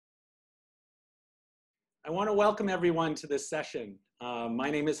I want to welcome everyone to this session.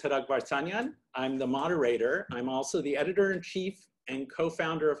 My name is Hrag Vartanian. I'm the moderator. I'm also the editor-in-chief and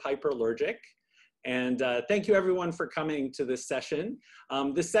co-founder of Hyperallergic. And thank you everyone for coming to this session.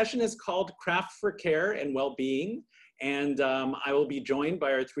 This session is called Craft for Care and Well-Being. And I will be joined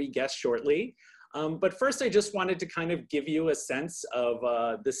by our three guests shortly. But first, I just wanted to kind of give you a sense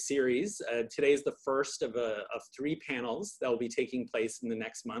of this series. Today is the first of three panels that will be taking place in the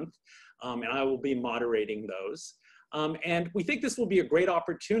next month, and I will be moderating those. And we think this will be a great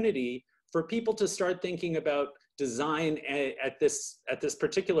opportunity for people to start thinking about design at this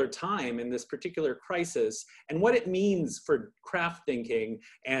particular time, in this particular crisis, and what it means for craft thinking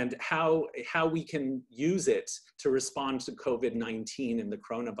and how we can use it to respond to COVID-19 and the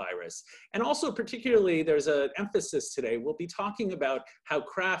coronavirus. And also particularly, there's an emphasis today, we'll be talking about how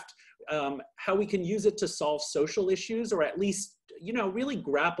craft, how we can use it to solve social issues, or at least, you know, really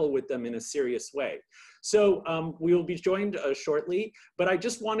grapple with them in a serious way. So we will be joined shortly, but I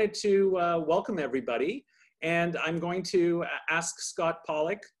just wanted to welcome everybody. And I'm going to ask Scott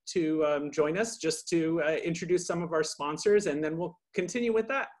Pollock to join us just to introduce some of our sponsors, and then we'll continue with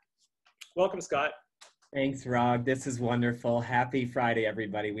that. Welcome, Scott. Thanks, Hrag. This is wonderful. Happy Friday,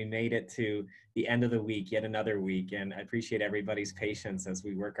 everybody. We made it to the end of the week, yet another week, and I appreciate everybody's patience as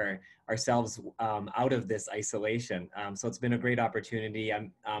we work ourselves out of this isolation. So it's been a great opportunity.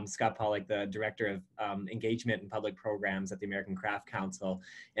 I'm Scott Pollock, the Director of Engagement and Public Programs at the American Craft Council,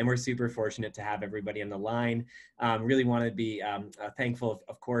 and we're super fortunate to have everybody on the line. Really want to be thankful,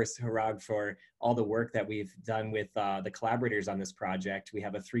 of course, Hrag, for all the work that we've done with the collaborators on this project. We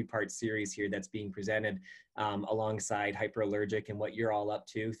have a three-part series here that's being presented alongside Hyperallergic and what you're all up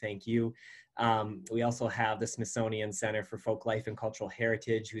to. Thank you. We also have the Smithsonian Center for Folklife and Cultural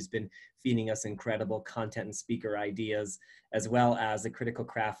Heritage, who's been feeding us incredible content and speaker ideas, as well as the Critical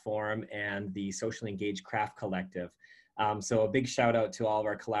Craft Forum and the Socially Engaged Craft Collective. So a big shout out to all of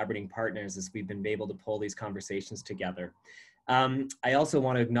our collaborating partners as we've been able to pull these conversations together. I also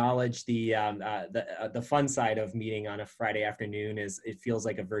want to acknowledge the fun side of meeting on a Friday afternoon. Is it feels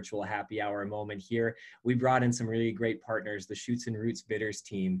like a virtual happy hour moment here. We brought in some really great partners, the Shoots and Roots Bitters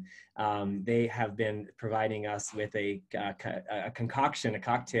team. They have been providing us with a concoction, a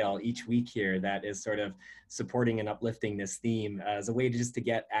cocktail each week here that is sort of supporting and uplifting this theme as a way to just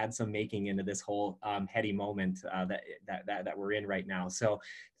to add some making into this whole heady moment that we're in right now. So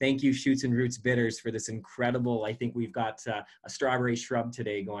thank you, Shoots and Roots Bitters, for this incredible, I think we've got a strawberry shrub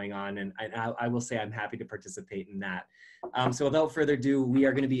today going on, and I will say I'm happy to participate in that. So without further ado, we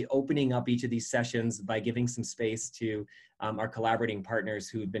are going to be opening up each of these sessions by giving some space to our collaborating partners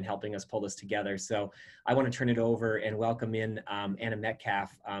who've been helping us pull this together. So I want to turn it over and welcome in Anna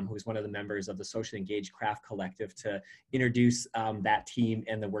Metcalf, who's one of the members of the Socially Engaged Craft Collective, to introduce that team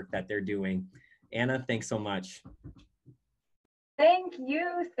and the work that they're doing. Anna, thanks so much. Thank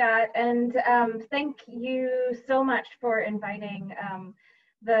you, Scott, and thank you so much for inviting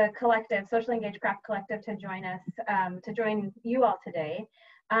the collective, Socially Engaged Craft Collective, to join us, to join you all today,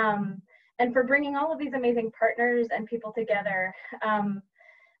 and for bringing all of these amazing partners and people together. I'm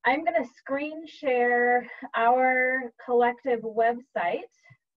going to screen share our collective website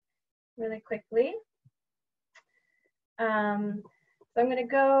really quickly.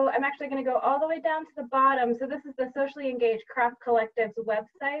 So I'm actually going to go all the way down to the bottom. So this is the Socially Engaged Craft Collective's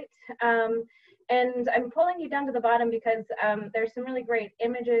website. And I'm pulling you down to the bottom because there's some really great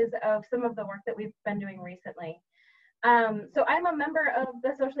images of some of the work that we've been doing recently. So I'm a member of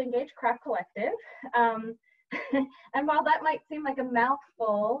the Socially Engaged Craft Collective. And while that might seem like a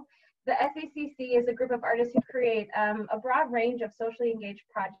mouthful, the SECC is a group of artists who create a broad range of socially engaged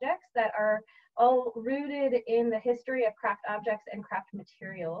projects that are all rooted in the history of craft objects and craft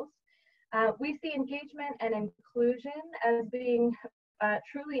materials. We see engagement and inclusion as being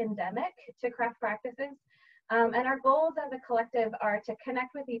truly endemic to craft practices. And our goals as a collective are to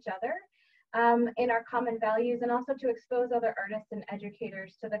connect with each other in our common values, and also to expose other artists and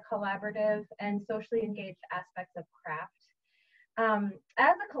educators to the collaborative and socially engaged aspects of craft.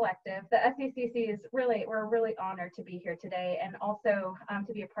 As a collective, the SECC is we're really honored to be here today, and also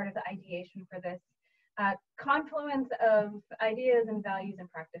to be a part of the ideation for this confluence of ideas and values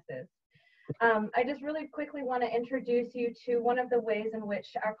and practices. I just really quickly want to introduce you to one of the ways in which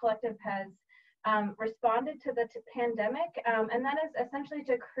our collective has responded to the pandemic, and that is essentially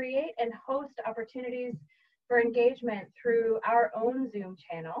to create and host opportunities for engagement through our own Zoom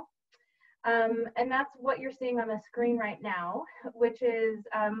channel. And that's what you're seeing on the screen right now, which is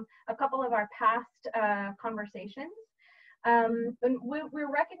a couple of our past conversations. And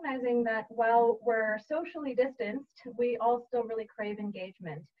we're recognizing that while we're socially distanced, we all still really crave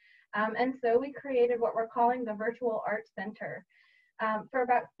engagement. And so we created what we're calling the Virtual Art Center. For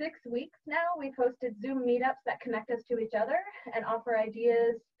about 6 weeks now, we've hosted Zoom meetups that connect us to each other and offer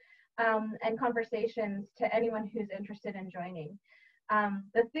ideas and conversations to anyone who's interested in joining.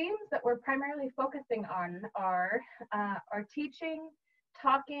 The themes that we're primarily focusing on are teaching,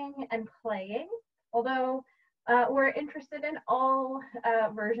 talking, and playing, although we're interested in all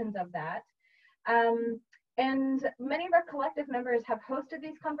versions of that. And many of our collective members have hosted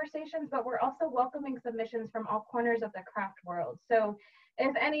these conversations, but we're also welcoming submissions from all corners of the craft world. So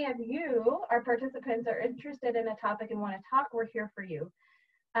if any of you, our participants, are interested in a topic and want to talk, we're here for you.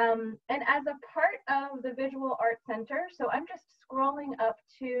 And as a part of the Visual Art Center, so I'm just scrolling up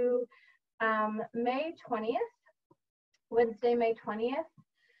to May 20th, Wednesday, May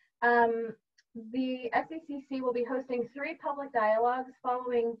 20th. The SECC will be hosting 3 public dialogues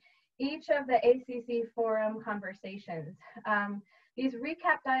following each of the ACC forum conversations. These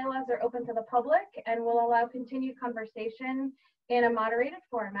recap dialogues are open to the public and will allow continued conversation in a moderated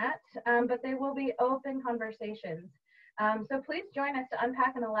format, but they will be open conversations. So please join us to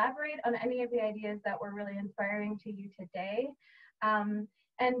unpack and elaborate on any of the ideas that were really inspiring to you today. And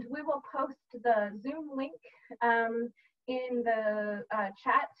we will post the Zoom link in the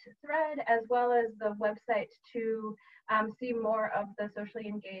chat thread, as well as the website to see more of the socially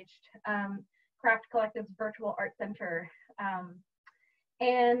engaged Craft Collective's Virtual Art Center.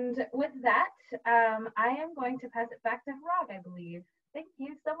 And with that, I am going to pass it back to Hrag, I believe. Thank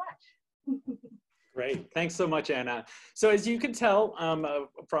you so much. Great. Thanks so much, Anna. So as you can tell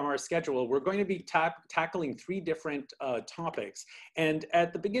from our schedule, we're going to be tackling 3 different topics. And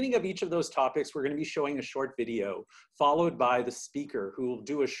at the beginning of each of those topics, we're going to be showing a short video, followed by the speaker, who will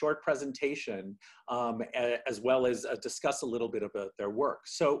do a short presentation, as well as discuss a little bit about their work.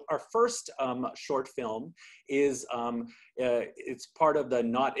 So our first short film is, it's part of the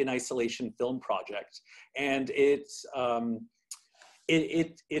Not in Isolation film project. And it's,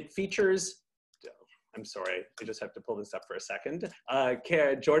 it features, I'm sorry, I just have to pull this up for a second.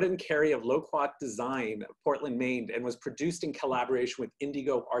 Jordan Carey of Loquat Design, Portland, Maine, and was produced in collaboration with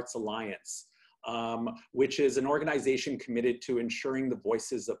Indigo Arts Alliance, which is an organization committed to ensuring the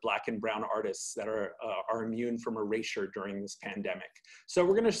voices of Black and Brown artists that are immune from erasure during this pandemic. So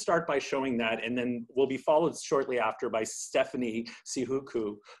we're gonna start by showing that, and then we'll be followed shortly after by Stephanie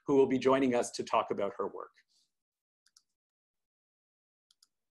Sihuku, who will be joining us to talk about her work.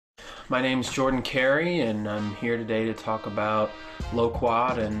 My name's Jordan Carey, and I'm here today to talk about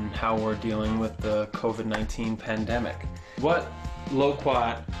Loquat and how we're dealing with the COVID-19 pandemic. What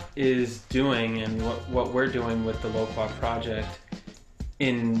Loquat is doing and what we're doing with the Loquat project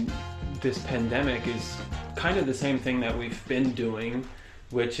in this pandemic is kind of the same thing that we've been doing,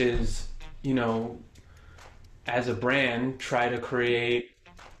 which is, you know, as a brand, try to create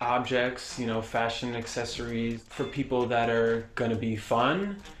objects, you know, fashion accessories for people that are going to be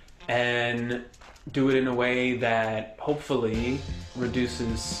fun, and do it in a way that hopefully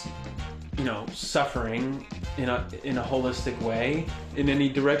reduces, you know, suffering in a holistic way in any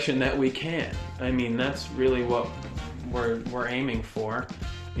direction that we can. I mean, that's really what we're aiming for,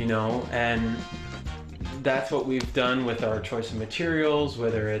 you know, and that's what we've done with our choice of materials,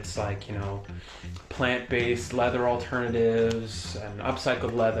 whether it's like, you know, plant-based leather alternatives and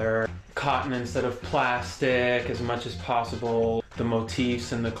upcycled leather, cotton instead of plastic as much as possible, the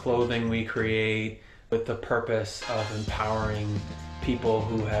motifs and the clothing we create with the purpose of empowering people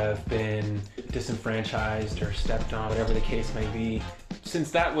who have been disenfranchised or stepped on, whatever the case may be.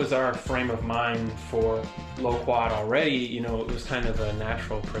 Since that was our frame of mind for Loquat already, you know, it was kind of a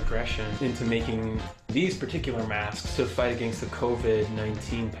natural progression into making these particular masks to fight against the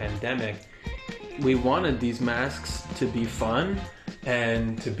COVID-19 pandemic. We wanted these masks to be fun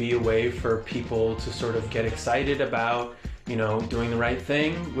and to be a way for people to sort of get excited about, you know, doing the right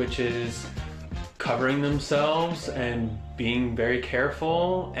thing, which is covering themselves and being very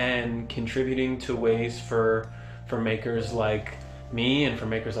careful and contributing to ways for makers like me and for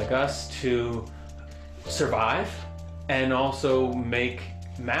makers like us to survive, and also make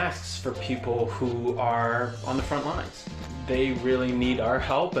masks for people who are on the front lines. They really need our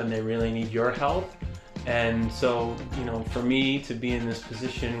help and they really need your help. And so, you know, for me to be in this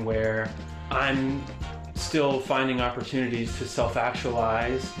position where I'm still finding opportunities to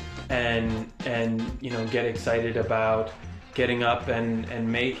self-actualize and you know, get excited about getting up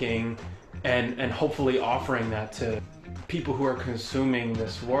and making and hopefully offering that to people who are consuming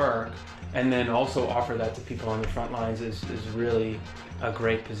this work, and then also offer that to people on the front lines is really a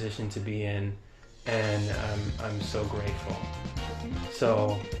great position to be in, and I'm so grateful.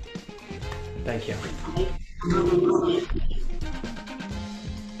 So thank you.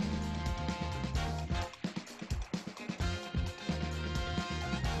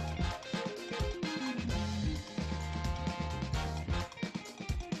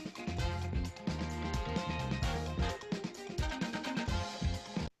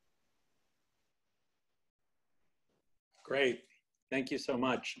 Great. Thank you so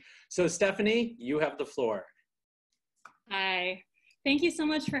much. So Stephanie, you have the floor. Hi. Thank you so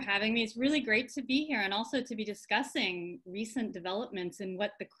much for having me. It's really great to be here and also to be discussing recent developments in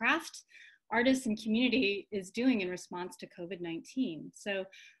what the craft artists and community is doing in response to COVID-19. So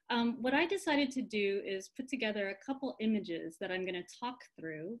what I decided to do is put together a couple images that I'm going to talk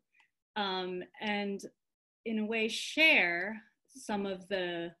through and in a way share some of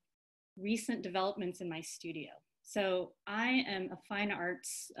the recent developments in my studio. So I am a fine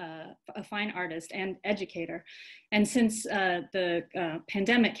artist and educator. And since the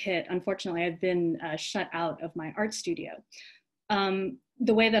pandemic hit, unfortunately, I've been shut out of my art studio.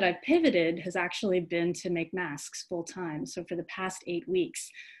 The way that I've pivoted has actually been to make masks full time. So for the past 8 weeks,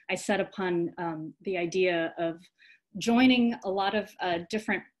 I set upon the idea of joining a lot of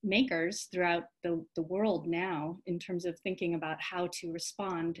different makers throughout the world now in terms of thinking about how to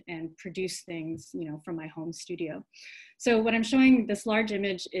respond and produce things, you know, from my home studio. So what I'm showing, this large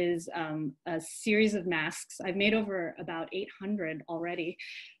image is a series of masks. I've made over about 800 already.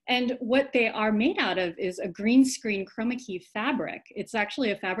 And what they are made out of is a green screen chroma key fabric. It's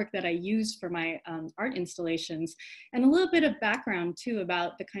actually a fabric that I use for my art installations. And a little bit of background too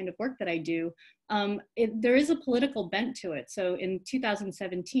about the kind of work that I do. There is a political bent to it. So in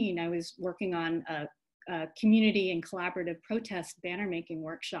 2017, I was working on community and collaborative protest banner making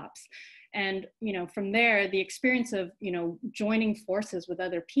workshops. And, you know, from there, the experience of, you know, joining forces with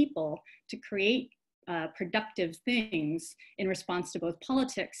other people to create productive things in response to both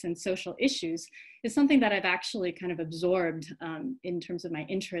politics and social issues is something that I've actually kind of absorbed in terms of my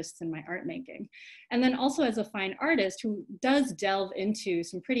interests in my art making. And then also as a fine artist who does delve into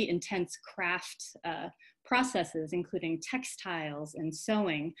some pretty intense craft processes, including textiles and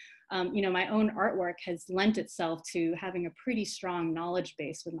sewing, you know, my own artwork has lent itself to having a pretty strong knowledge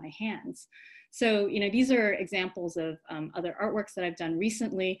base with my hands. So, you know, these are examples of other artworks that I've done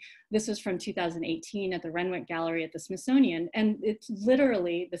recently. This was from 2018 at the Renwick Gallery at the Smithsonian. And it's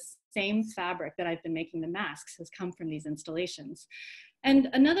literally the same fabric that I've been making the masks has come from these installations. And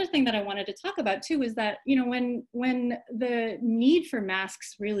another thing that I wanted to talk about too is that, you know, when the need for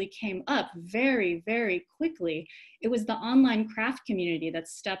masks really came up very, very quickly, it was the online craft community that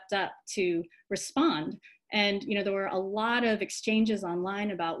stepped up to respond. And, you know, there were a lot of exchanges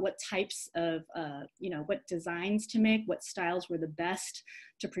online about what types of, you know, what designs to make, what styles were the best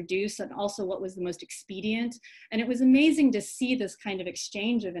to produce, and also what was the most expedient. And it was amazing to see this kind of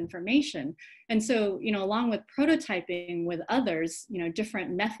exchange of information. And so, you know, along with prototyping with others, you know,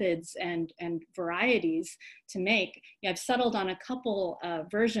 different methods and varieties to make, you know, I've settled on a couple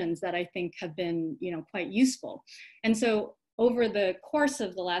versions that I think have been, you know, quite useful. And so over the course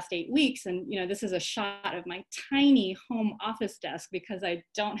of the last 8 weeks, and you know, this is a shot of my tiny home office desk because I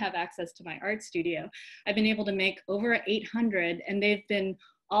don't have access to my art studio, I've been able to make over 800, and they've been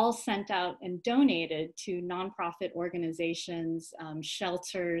all sent out and donated to nonprofit organizations,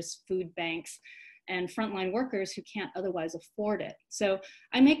 shelters, food banks, and frontline workers who can't otherwise afford it. So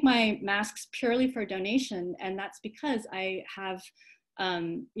I make my masks purely for donation, and that's because I have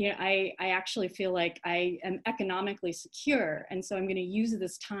you know, I actually feel like I am economically secure. And so I'm going to use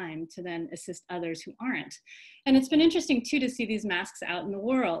this time to then assist others who aren't. And it's been interesting too to see these masks out in the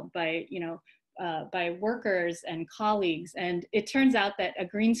world by, you know, by workers and colleagues. And it turns out that a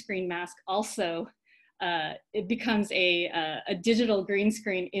green screen mask also, it becomes a digital green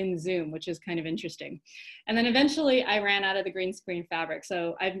screen in Zoom, which is kind of interesting. And then eventually I ran out of the green screen fabric.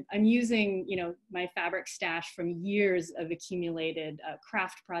 So I'm using, you know, my fabric stash from years of accumulated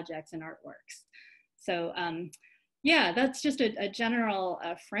craft projects and artworks. So yeah, that's just a general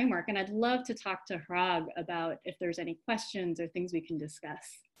framework. And I'd love to talk to Hrag about if there's any questions or things we can discuss.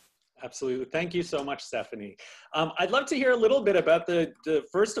 Absolutely. Thank you so much, Stephanie. I'd love to hear a little bit about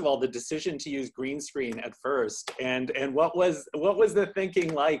first of all, the decision to use green screen at first, and what was the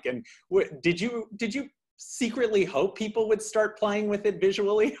thinking like, and did you secretly hope people would start playing with it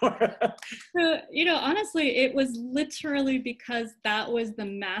visually? So, you know, honestly, it was literally because that was the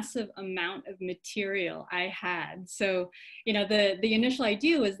massive amount of material I had. So, you know, the initial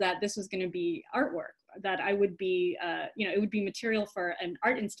idea was that this was going to be artwork, that I would be, you know, it would be material for an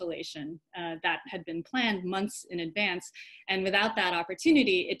art installation that had been planned months in advance. And without that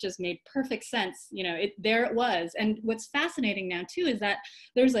opportunity, it just made perfect sense. You know, there it was. And what's fascinating now too is that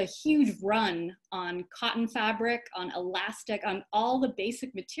there's a huge run on cotton fabric, on elastic, on all the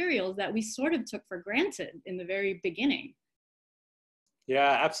basic materials that we sort of took for granted in the very beginning.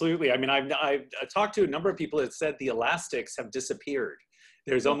 Yeah, absolutely. I mean, I've talked to a number of people that said the elastics have disappeared.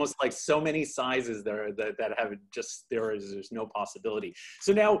 There's almost like so many sizes there that have just, there's no possibility.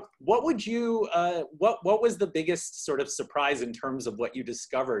 So now, what would you, what was the biggest sort of surprise in terms of what you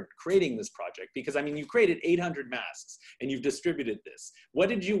discovered creating this project? Because I mean, you created 800 masks and you've distributed this. What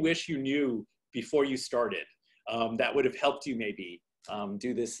did you wish you knew before you started that would have helped you maybe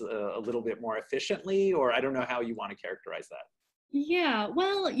do this a little bit more efficiently? Or I don't know how you want to characterize that. Yeah,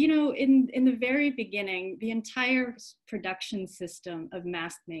 well, you know, in the very beginning, the entire production system of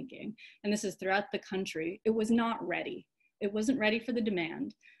mask making, and this is throughout the country, it was not ready. It wasn't ready for the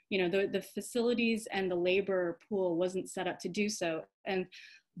demand. You know, the facilities and the labor pool wasn't set up to do so. And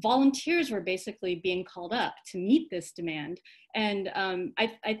volunteers were basically being called up to meet this demand. And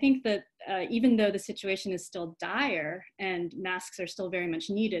I think that even though the situation is still dire and masks are still very much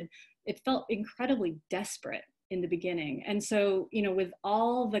needed, it felt incredibly desperate in the beginning. And so, you know, with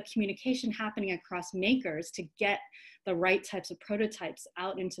all the communication happening across makers to get the right types of prototypes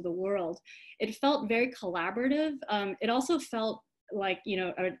out into the world, it felt very collaborative. It also felt like, you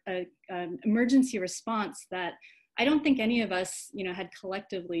know, an emergency response that I don't think any of us, you know, had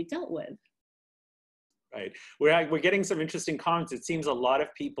collectively dealt with. Right. We're getting some interesting comments. It seems a lot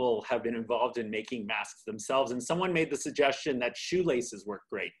of people have been involved in making masks themselves. And someone made the suggestion that shoelaces work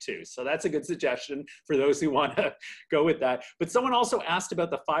great too. So that's a good suggestion for those who want to go with that. But someone also asked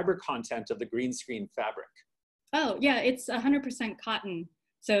about the fiber content of the green screen fabric. Oh, yeah, it's 100% cotton.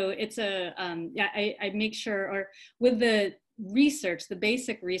 So it's a, yeah, I make sure, or with the research, the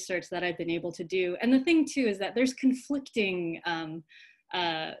basic research that I've been able to do. And the thing too is that there's conflicting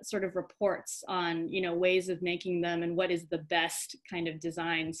sort of reports on, you know, ways of making them and what is the best kind of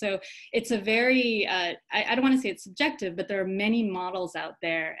design. So it's a very, I don't want to say it's subjective, but there are many models out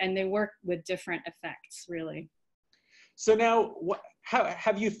there and they work with different effects, really. So now, how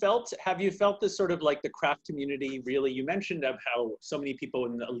have you felt this sort of like the craft community really, you mentioned of how so many people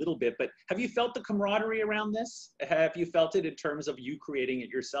in a little bit, but have you felt the camaraderie around this? Have you felt it in terms of you creating it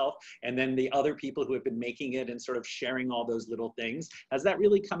yourself and then the other people who have been making it and sort of sharing all those little things? Has that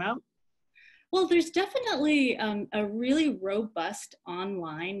really come out? Well, there's definitely a really robust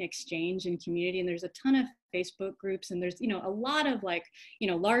online exchange and community, and there's a ton of Facebook groups, and there's, you know, a lot of like, you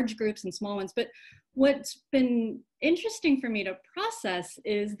know, large groups and small ones. But what's been interesting for me to process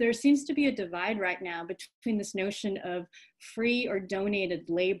is there seems to be a divide right now between this notion of free or donated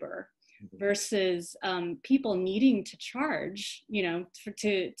labor versus people needing to charge, you know,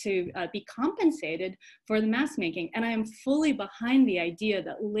 to be compensated for the mask making. And I am fully behind the idea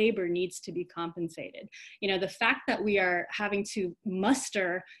that labor needs to be compensated. You know, the fact that we are having to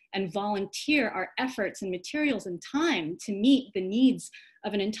muster and volunteer our efforts and materials and time to meet the needs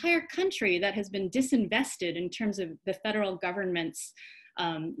of an entire country that has been disinvested in terms of the federal government's,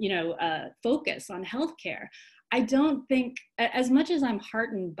 you know, focus on healthcare. I don't think, as much as I'm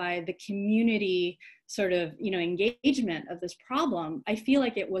heartened by the community sort of, you know, engagement of this problem, I feel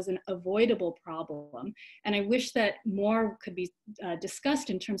like it was an avoidable problem. And I wish that more could be discussed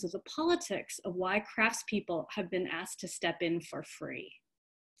in terms of the politics of why craftspeople have been asked to step in for free.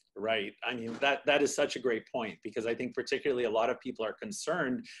 Right. I mean, that is such a great point, because I think particularly a lot of people are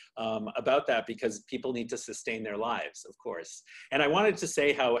concerned about that, because people need to sustain their lives, of course. And I wanted to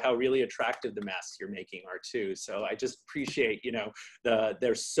say how really attractive the masks you're making are too. So I just appreciate, you know,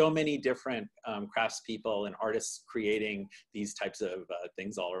 there's so many different craftspeople and artists creating these types of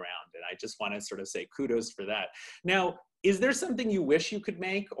things all around. And I just want to sort of say kudos for that. Now, is there something you wish you could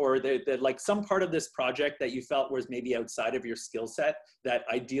make, or that like some part of this project that you felt was maybe outside of your skill set that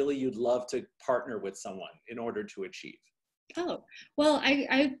ideally you'd love to partner with someone in order to achieve? Oh, well,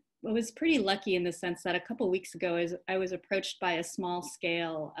 I was pretty lucky in the sense that a couple of weeks ago I was approached by a small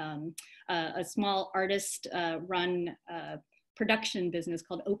scale, a small artist run production business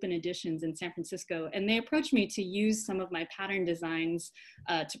called Open Editions in San Francisco. And they approached me to use some of my pattern designs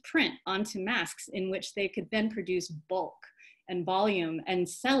to print onto masks, in which they could then produce bulk and volume and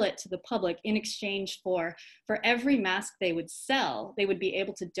sell it to the public in exchange for every mask they would sell, they would be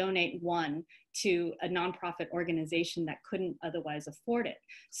able to donate one to a nonprofit organization that couldn't otherwise afford it.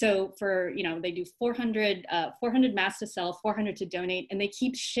 So for, you know, they do 400 masks to sell, 400 to donate, and they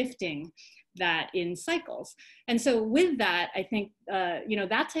keep shifting that in cycles. And so with that, I think, you know,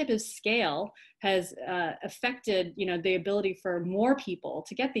 that type of scale has affected, you know, the ability for more people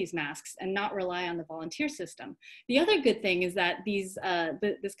to get these masks and not rely on the volunteer system. The other good thing is that these,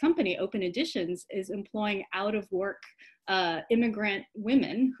 this company, Open Editions, is employing out of work immigrant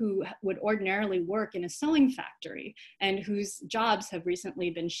women who would ordinarily work in a sewing factory and whose jobs have recently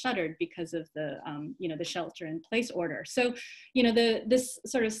been shuttered because of the, the shelter-in-place order. So, this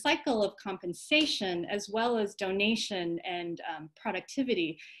sort of cycle of compensation as well as donation and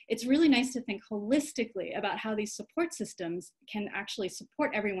productivity, it's really nice to think holistically about how these support systems can actually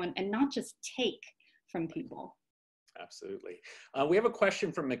support everyone and not just take from people. Absolutely. We have a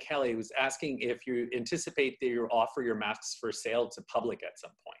question from McKelly who's asking if you anticipate that you'll offer your masks for sale to public at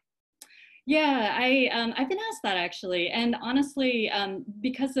some point. Yeah, I've been asked that actually, and honestly,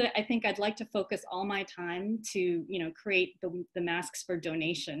 because I think I'd like to focus all my time to create the masks for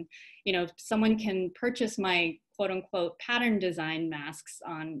donation. Someone can purchase my quote unquote pattern design masks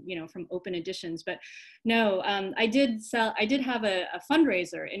on from open editions, but no, I did have a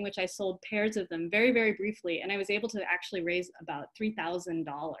fundraiser in which I sold pairs of them very, very briefly, and I was able to actually raise about $3,000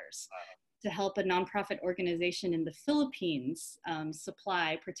 to help a nonprofit organization in the Philippines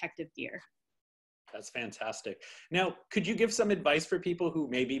supply protective gear. That's fantastic. Now, could you give some advice for people who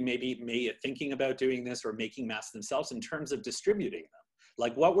maybe thinking about doing this or making masks themselves in terms of distributing them?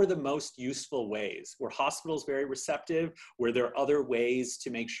 Like, what were the most useful ways? Were hospitals very receptive? Were there other ways to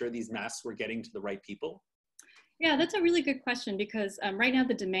make sure these masks were getting to the right people? Yeah, that's a really good question because right now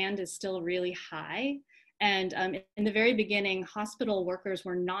the demand is still really high. And in the very beginning, hospital workers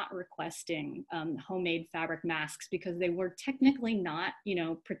were not requesting homemade fabric masks because they were technically not,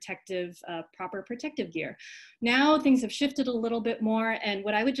 proper protective gear. Now things have shifted a little bit more. And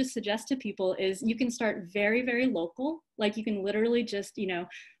what I would just suggest to people is you can start very, very local. Like you can literally just, your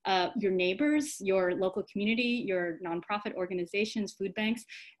neighbors, your local community, your nonprofit organizations, food banks,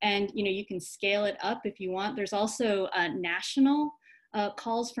 and, you can scale it up if you want. There's also national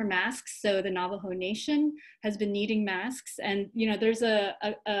calls for masks. So the Navajo Nation has been needing masks, and there's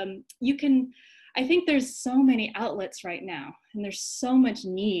I think there's so many outlets right now, and there's so much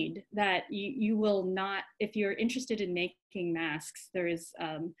need that you will not, if you're interested in making masks, there is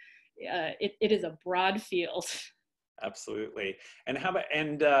it is a broad field. Absolutely. And how about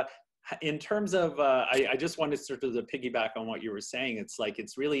in terms of, I just wanted sort of to piggyback on what you were saying. It's like,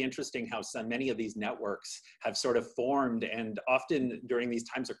 it's really interesting how many of these networks have sort of formed, and often during these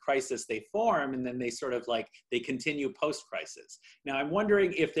times of crisis, they form and then they sort of like, they continue post-crisis. Now, I'm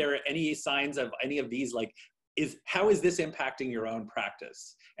wondering if there are any signs of any of these, like, how is this impacting your own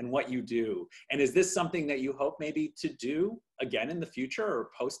practice and what you do? And is this something that you hope maybe to do again in the future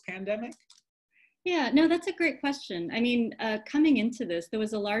or post-pandemic? Yeah, no, that's a great question. I mean, coming into this, there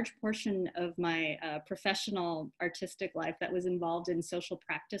was a large portion of my professional artistic life that was involved in social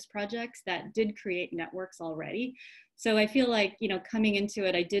practice projects that did create networks already. So I feel like, coming into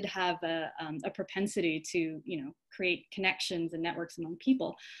it, I did have a propensity to, create connections and networks among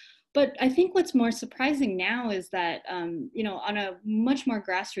people. But I think what's more surprising now is that, on a much more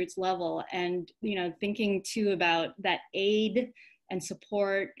grassroots level and, thinking too about that aid and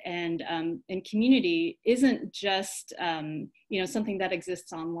support and community isn't just something that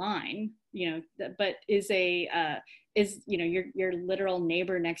exists online, but is your literal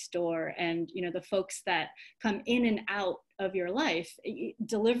neighbor next door, and the folks that come in and out of your life,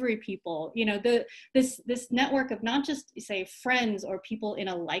 delivery people, this network of not just say friends or people in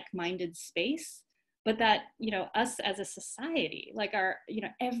a like-minded space, but that, us as a society, like our,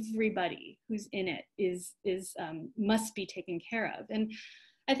 everybody who's in it is must be taken care of. And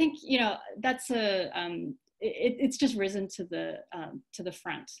I think, that's it's just risen to the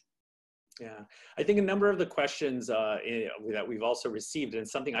front. Yeah, I think a number of the questions that we've also received, and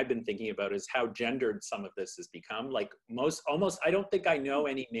something I've been thinking about, is how gendered some of this has become. Like I don't think I know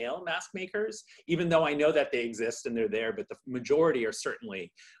any male mask makers, even though I know that they exist and they're there, but the majority are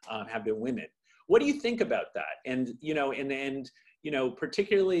certainly have been women. What do you think about that? And,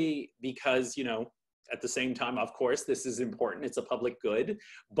 particularly because, at the same time, of course, this is important, it's a public good,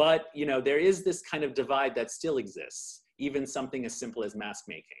 but, there is this kind of divide that still exists, even something as simple as mask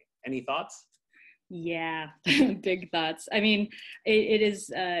making. Any thoughts? Yeah, big thoughts. I mean, it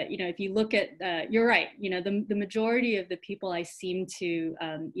is, if you look at, you're right, the majority of the people I seem to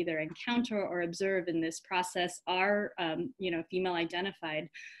either encounter or observe in this process are, female identified.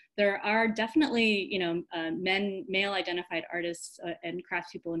 There are definitely, male identified artists and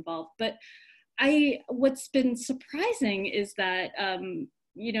craftspeople involved, but what's been surprising is that,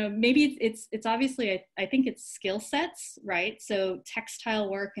 maybe it's obviously, I think it's skill sets, right? So textile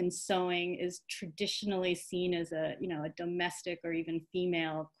work and sewing is traditionally seen as a domestic or even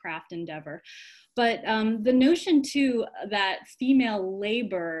female craft endeavor. But the notion too that female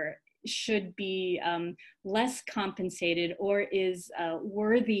labor should be less compensated or is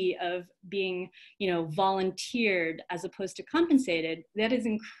worthy of being, volunteered as opposed to compensated, that is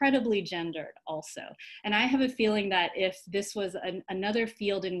incredibly gendered also. And I have a feeling that if this was another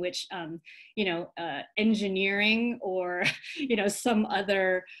field in which, engineering or, some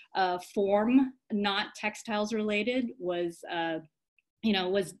other form, not textiles related, was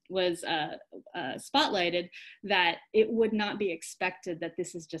spotlighted, that it would not be expected that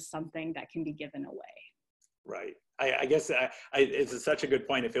this is just something that can be given away. Right. I guess it's such a good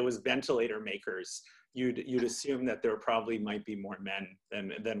point. If it was ventilator makers, you'd assume that there probably might be more men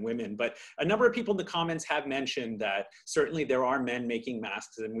than women. But a number of people in the comments have mentioned that certainly there are men making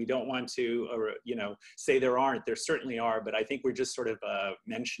masks, and we don't want to, say there aren't. There certainly are, but I think we're just sort of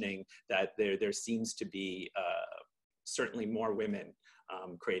mentioning that there seems to be certainly more women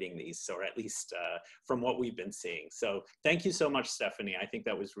creating these, or at least from what we've been seeing. So thank you so much, Stephanie. I think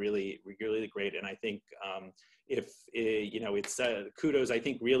that was really, really great. And I think it's kudos. I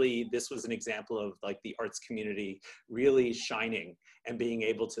think really this was an example of like the arts community really shining and being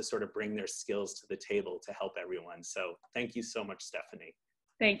able to sort of bring their skills to the table to help everyone. So thank you so much, Stephanie.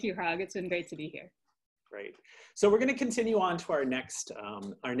 Thank you, Hrag. It's been great to be here. Great. So we're going to continue on to our next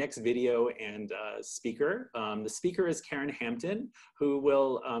video and speaker. The speaker is Karen Hampton, who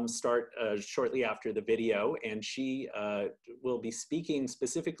will start shortly after the video, and she will be speaking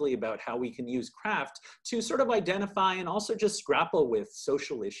specifically about how we can use craft to sort of identify and also just grapple with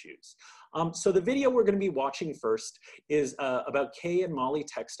social issues. So the video we're going to be watching first is about Kay and Molly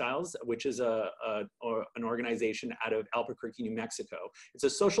Textiles, which is an organization out of Albuquerque, New Mexico. It's a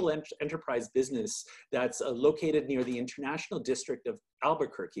social enterprise business that's located near the International District of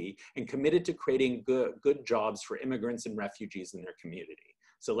Albuquerque and committed to creating good jobs for immigrants and refugees in their community.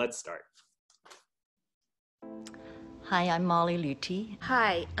 So let's start. Hi, I'm Molly Lutti.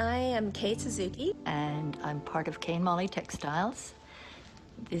 Hi, I am Kay Suzuki. And I'm part of Kay and Molly Textiles.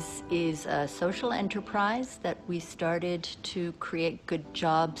 This is a social enterprise that we started to create good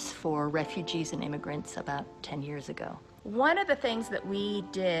jobs for refugees and immigrants about 10 years ago. One of the things that we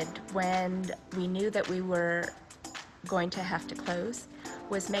did when we knew that we were going to have to close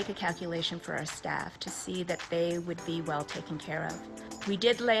was make a calculation for our staff to see that they would be well taken care of. We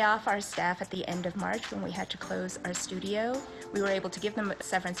did lay off our staff at the end of March when we had to close our studio. We were able to give them a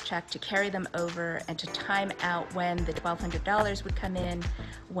severance check to carry them over and to time out when the $1,200 would come in,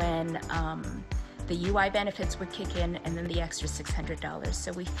 when the UI benefits would kick in, and then the extra $600.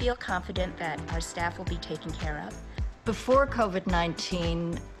 So we feel confident that our staff will be taken care of. Before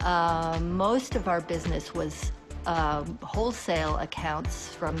COVID-19, most of our business was wholesale accounts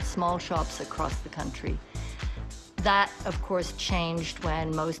from small shops across the country. That, of course, changed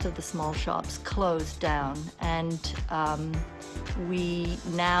when most of the small shops closed down, and we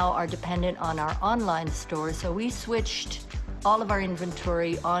now are dependent on our online store. So we switched all of our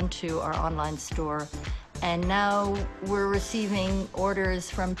inventory onto our online store, and now we're receiving orders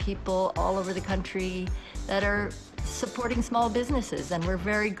from people all over the country that are supporting small businesses, and we're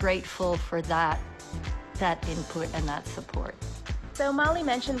very grateful for that input and that support. So Molly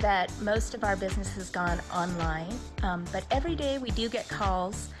mentioned that most of our business has gone online, but every day we do get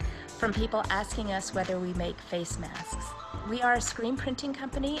calls from people asking us whether we make face masks. We are a screen printing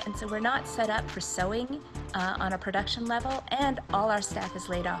company, and so we're not set up for sewing on a production level, and all our staff is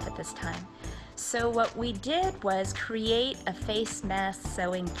laid off at this time. So what we did was create a face mask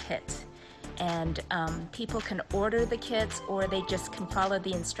sewing kit. And people can order the kits, or they just can follow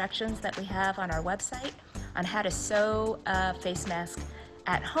the instructions that we have on our website on how to sew a face mask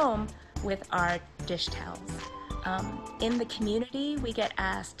at home with our dish towels. In the community, we get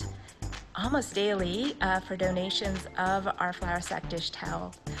asked almost daily for donations of our flour sack dish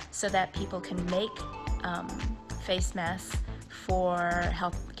towel so that people can make face masks for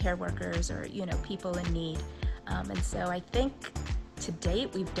healthcare workers or people in need. And so I think to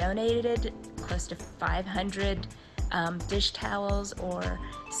date, we've donated close to 500 dish towels or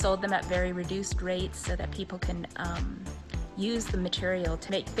sold them at very reduced rates so that people can use the material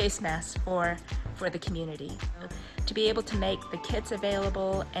to make face masks for the community. To be able to make the kits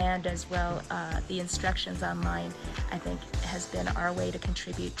available and as well the instructions online, I think has been our way to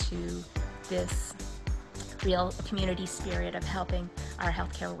contribute to this real community spirit of helping our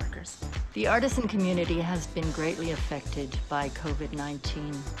healthcare workers. The artisan community has been greatly affected by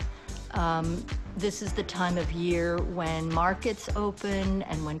COVID-19. This is the time of year when markets open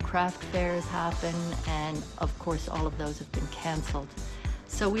and when craft fairs happen, and of course all of those have been canceled.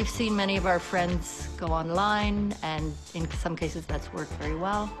 So we've seen many of our friends go online, and in some cases that's worked very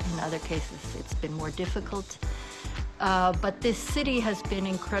well. In other cases it's been more difficult. but this city has been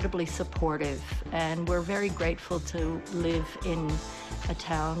incredibly supportive, and we're very grateful to live in a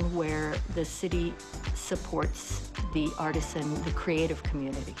town where the city supports the artisan, the creative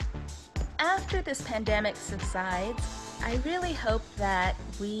community. After this pandemic subsides, I really hope that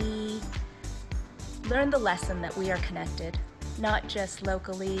we learn the lesson that we are connected, not just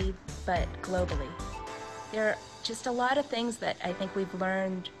locally, but globally. There are just a lot of things that I think we've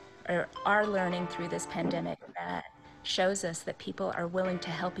learned or are learning through this pandemic that shows us that people are willing to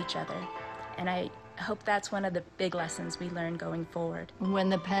help each other. And I hope that's one of the big lessons we learn going forward. When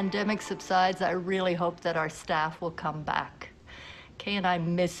the pandemic subsides, I really hope that our staff will come back. Kay and I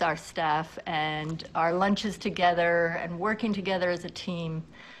miss our staff and our lunches together and working together as a team.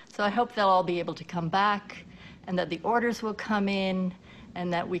 So I hope they'll all be able to come back and that the orders will come in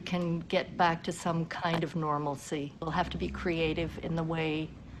and that we can get back to some kind of normalcy. We'll have to be creative in the way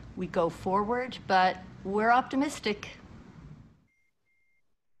we go forward, but we're optimistic.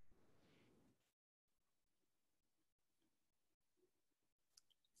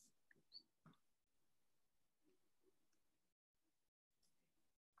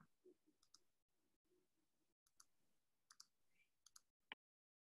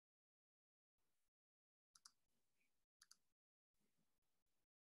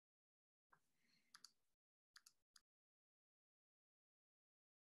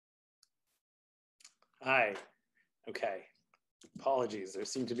 Hi. Okay. Apologies, there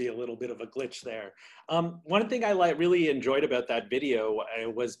seemed to be a little bit of a glitch there. One thing I really enjoyed about that video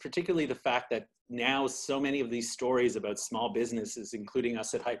was particularly the fact that now so many of these stories about small businesses, including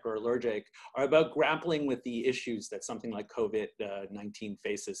us at Hyperallergic, are about grappling with the issues that something like COVID-19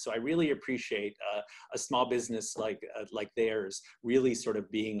 faces. So I really appreciate a small business like theirs really sort of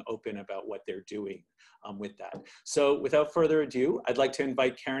being open about what they're doing. With that. So without further ado, I'd like to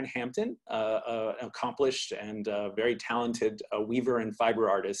invite Karen Hampton, an accomplished and very talented weaver and fiber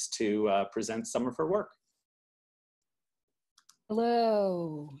artist, to present some of her work.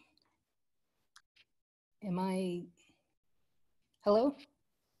 Hello. Hello?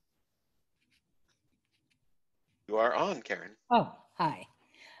 You are on, Karen. Oh, hi.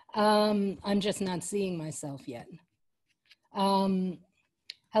 I'm just not seeing myself yet. Hello.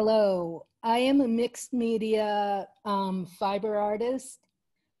 I am a mixed media fiber artist,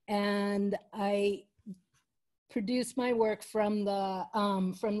 and I produce my work from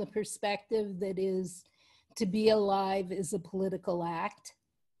the perspective that is to be alive is a political act.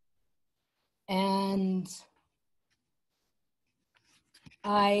 And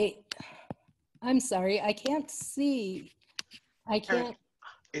I'm sorry, I can't see. Karen,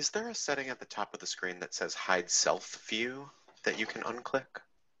 is there a setting at the top of the screen that says hide self view that you can unclick?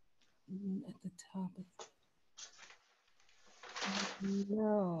 At the top of,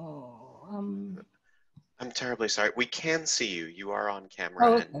 no. I'm terribly sorry. We can see you. You are on camera.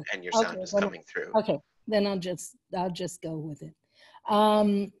 Oh, okay. and your sound is coming through. Okay, then I'll just go with it.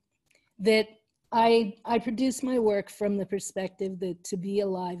 That I produce my work from the perspective that to be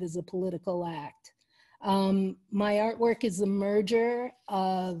alive is a political act. My artwork is a merger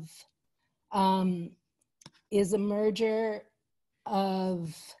of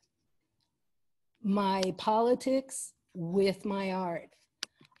my politics with my art.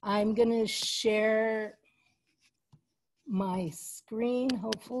 I'm gonna share my screen,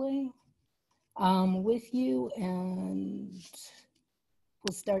 hopefully, with you, and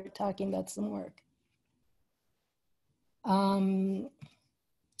we'll start talking about some work. Can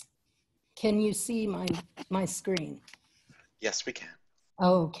you see my screen? Yes, we can.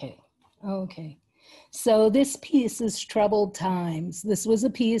 Okay, okay. So this piece is Troubled Times. This was a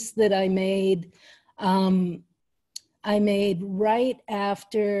piece that I made right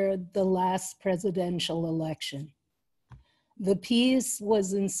after the last presidential election. The piece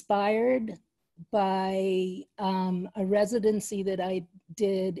was inspired by a residency that I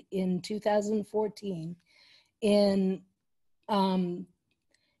did in 2014 in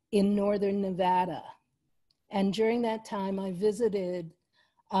northern Nevada. And during that time, I visited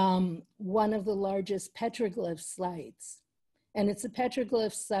one of the largest petroglyph sites. And it's a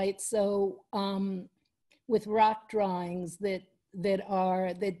petroglyph site, so with rock drawings that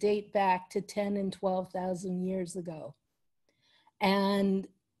date back to 10 and 12,000 years ago. And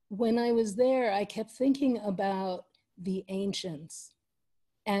when I was there, I kept thinking about the ancients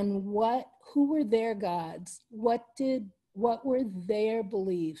and who were their gods? What were their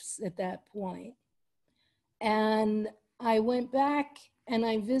beliefs at that point? And I went back and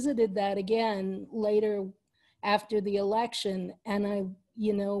I visited that again later after the election. And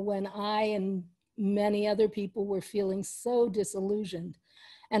when I and many other people were feeling so disillusioned.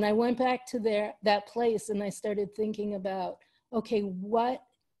 And I went back to that place and I started thinking about, okay, what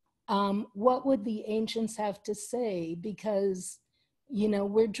would the ancients have to say? Because, you know,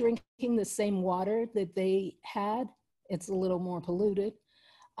 we're drinking the same water that they had. It's a little more polluted.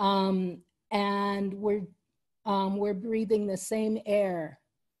 And we're breathing the same air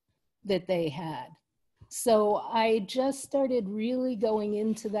that they had. So I just started really going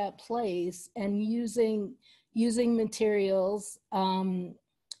into that place and using materials.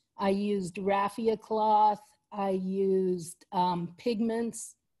 I used raffia cloth. I used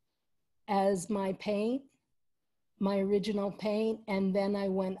pigments as my paint, my original paint, and then I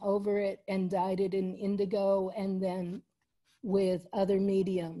went over it and dyed it in indigo and then with other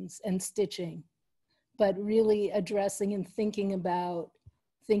mediums and stitching, but really addressing and thinking about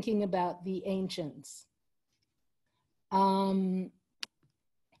the ancients. Oh,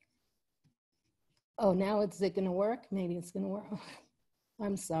 now is it gonna work? Maybe it's gonna work.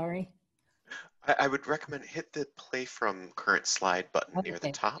 I'm sorry. I would recommend hit the play from current slide button near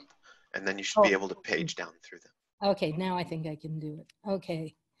the top, and then you should be able to page down through them. Okay, now I think I can do it.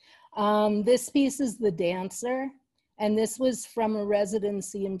 Okay. This piece is The Dancer, and this was from a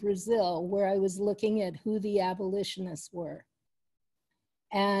residency in Brazil where I was looking at who the abolitionists were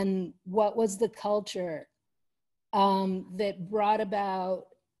and what was the culture that brought about,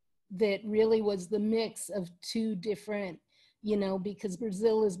 that really was the mix of two different, you know, because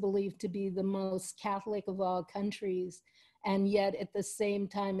Brazil is believed to be the most Catholic of all countries, and yet at the same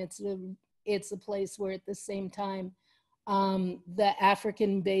time, it's a place where at the same time, the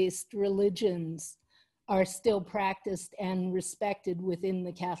African-based religions are still practiced and respected within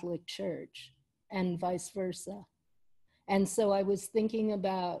the Catholic Church, and vice versa. And so I was thinking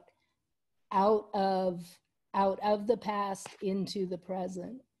about out of the past into the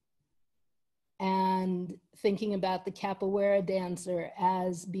present, and thinking about the capoeira dancer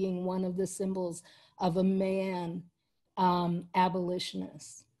as being one of the symbols of a man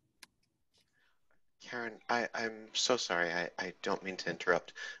abolitionist. Karen, I'm so sorry. I don't mean to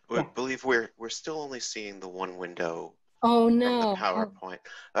interrupt. I believe we're still only seeing the one window from the PowerPoint.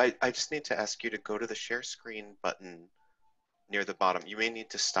 I just need to ask you to go to the share screen button near the bottom. You may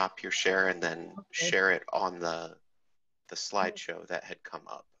need to stop your share and then share it on the slideshow that had come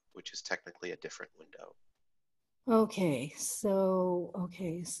up, which is technically a different window. Okay, so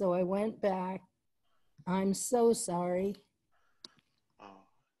I went back. I'm so sorry. Oh.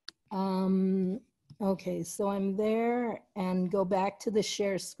 Okay, so I'm there and go back to the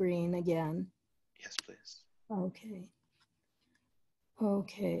share screen again. Yes, please. Okay.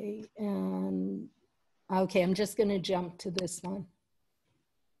 Okay, and okay, I'm just gonna jump to this one.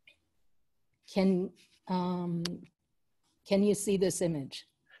 Can you see this image?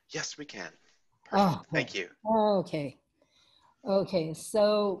 Yes, we can. Perfect. Oh, thank you. Okay. Okay,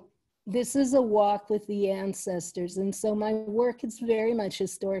 so this is a walk with the ancestors, and so my work is very much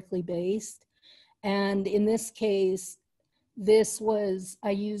historically based. And in this case, I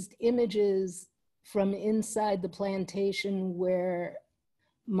used images from inside the plantation where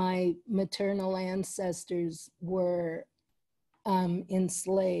my maternal ancestors were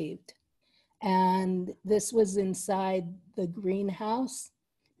enslaved. And this was inside the greenhouse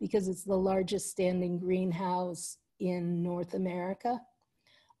because it's the largest standing greenhouse in North America.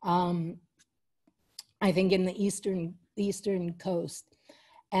 I think in the eastern coast.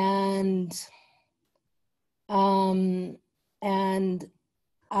 And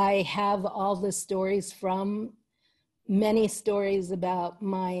I have all the stories many stories about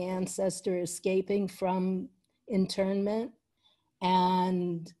my ancestor escaping from internment,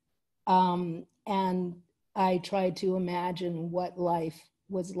 and I tried to imagine what life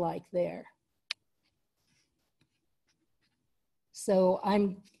was like there. So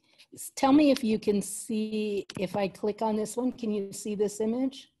tell me if you can see, if I click on this one, can you see this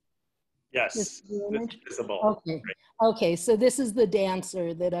image? Yes, it's visible. Okay. Great. Okay, so this is the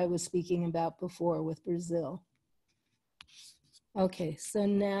dancer that I was speaking about before with Brazil. Okay, so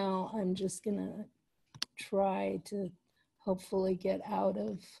now I'm just gonna try to hopefully get out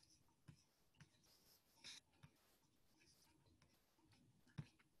of.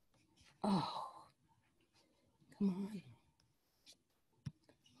 Oh, come on.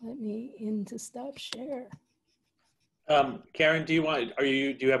 Let me in to stop share. Karen, do you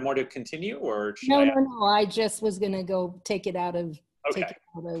have more to continue, or should No, I just was gonna go take it out of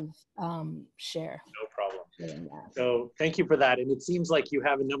share. No problem. wearing masks. So thank you for that. And it seems like you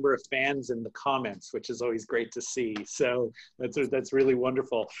have a number of fans in the comments, which is always great to see. So that's really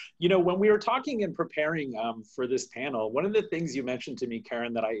wonderful. You know, when we were talking and preparing for this panel, one of the things you mentioned to me,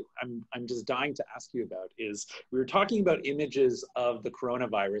 Karen, that I'm just dying to ask you about is we were talking about images of the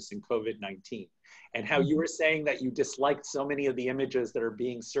coronavirus and COVID-19 and how you were saying that you disliked so many of the images that are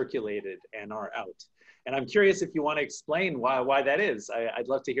being circulated and are out. And I'm curious if you want to explain why that is. I'd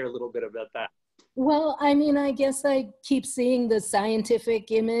love to hear a little bit about that. Well, I mean, I guess I keep seeing the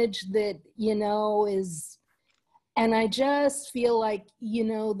scientific image that, you know, is, and I just feel like, you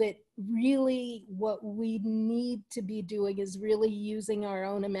know, that really what we need to be doing is really using our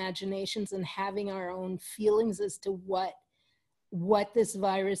own imaginations and having our own feelings as to what this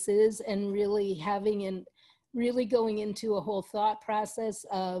virus is, and really having and really going into a whole thought process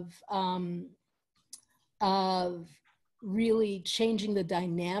of really changing the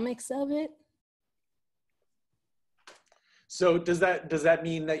dynamics of it. So does that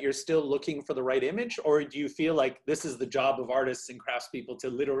mean that you're still looking for the right image, or do you feel like this is the job of artists and craftspeople to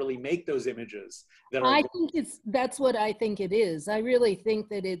literally make those images that are? I think that's what I think it is. I really think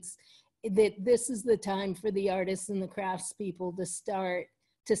that this is the time for the artists and the craftspeople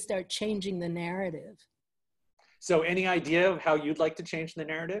to start changing the narrative. So any idea of how you'd like to change the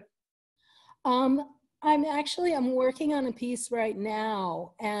narrative? I'm working on a piece right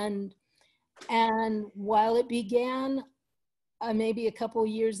now, and while it began maybe a couple of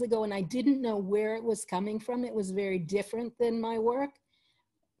years ago, and I didn't know where it was coming from. It was very different than my work,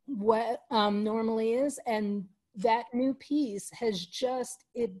 what normally is. And that new piece has just,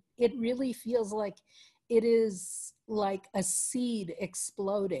 it really feels like it is like a seed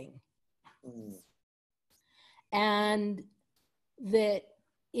exploding. Mm. And that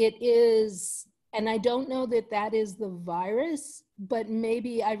it is, and I don't know that that is the virus, but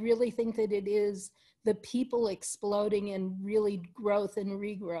maybe I really think that it is the people exploding and really growth and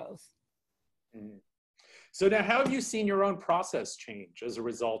regrowth. Mm. So now, how have you seen your own process change as a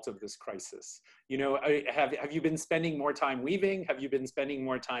result of this crisis? You know, have you been spending more time weaving? Have you been spending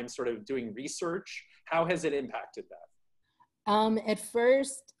more time sort of doing research? How has it impacted that? At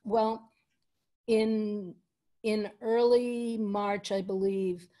first, well, in early March, I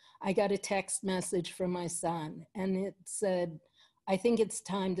believe, I got a text message from my son, and it said, I think it's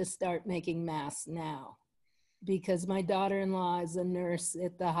time to start making masks now, because my daughter-in-law is a nurse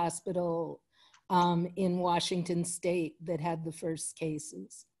at the hospital in Washington State that had the first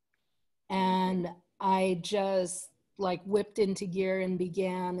cases. And I just like whipped into gear and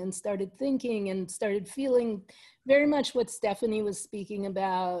began and started thinking and started feeling very much what Stephanie was speaking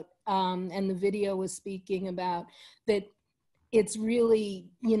about and the video was speaking about, that it's really,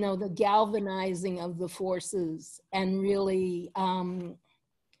 you know, the galvanizing of the forces and really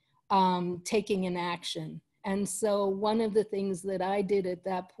taking an action. And so one of the things that I did at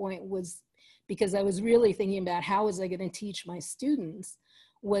that point was, because I was really thinking about how was I going to teach my students,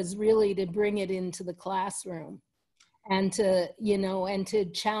 was really to bring it into the classroom and to, you know, and to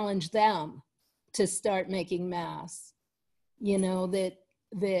challenge them to start making masks. You know, that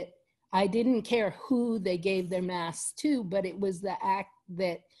I didn't care who they gave their masks to, but it was the act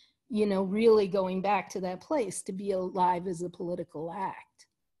that, you know, really going back to that place to be alive as a political act.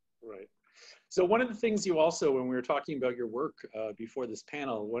 Right. So one of the things you also, when we were talking about your work before this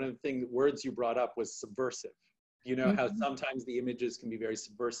panel, one of the words you brought up was subversive. You know, how sometimes the images can be very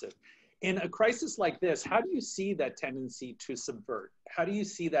subversive. In a crisis like this, how do you see that tendency to subvert? How do you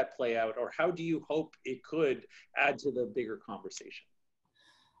see that play out, or how do you hope it could add to the bigger conversation?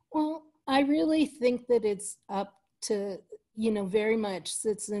 Well, I really think that it's up to, you know, very much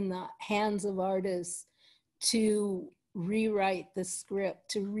sits in the hands of artists to rewrite the script,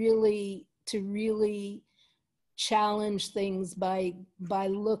 to really challenge things by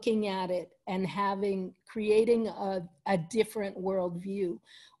looking at it and creating a different worldview.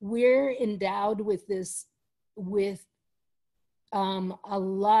 We're endowed with this, with a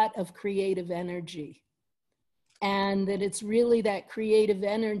lot of creative energy. And that it's really that creative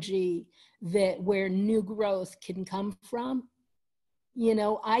energy that where new growth can come from. You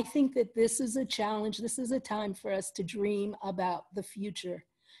know, I think that this is a challenge. This is a time for us to dream about the future,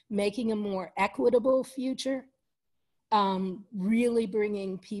 making a more equitable future, really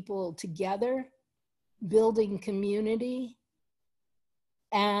bringing people together, building community,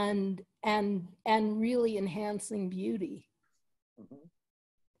 and really enhancing beauty. Mm-hmm.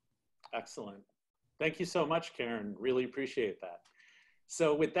 Excellent. Thank you so much, Karen. Really appreciate that.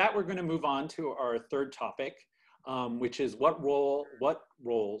 So with that, we're going to move on to our third topic, which is what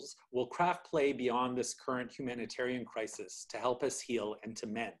roles will craft play beyond this current humanitarian crisis to help us heal and to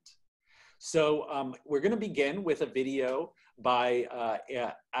mend? So we're going to begin with a video by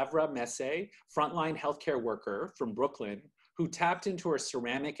Avra Messe, frontline healthcare worker from Brooklyn, who tapped into her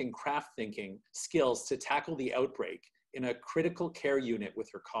ceramic and craft thinking skills to tackle the outbreak in a critical care unit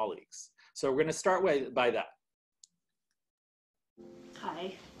with her colleagues. So we're going to start by that.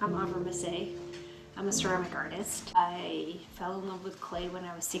 Hi, I'm Avra Messe. I'm a ceramic artist. I fell in love with clay when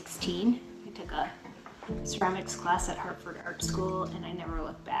I was 16. I took a ceramics class at Hartford Art School and I never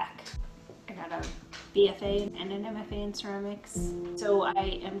looked back. I got a BFA and an MFA in ceramics. So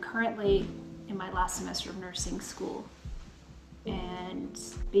I am currently in my last semester of nursing school. And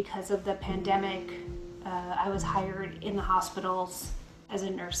because of the pandemic, I was hired in the hospitals as a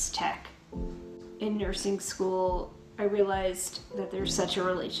nurse tech. In nursing school, I realized that there's such a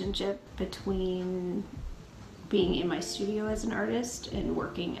relationship between being in my studio as an artist and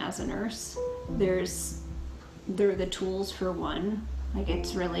working as a nurse. There are the tools for one. Like,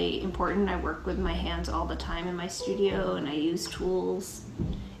 it's really important. I work with my hands all the time in my studio and I use tools,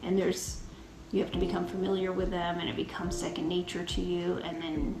 and you have to become familiar with them and it becomes second nature to you. And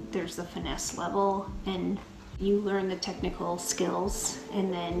then there's the finesse level and you learn the technical skills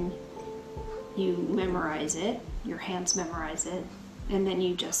and then you memorize it, your hands memorize it, and then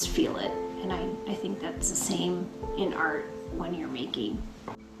you just feel it. And I think that's the same in art when you're making.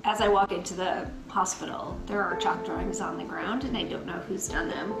 As I walk into the hospital, there are chalk drawings on the ground and I don't know who's done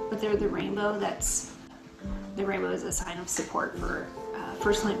them, but they're the rainbow. The rainbow is a sign of support for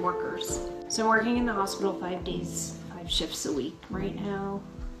first line workers. So I'm working in the hospital 5 days, 5 shifts a week right now,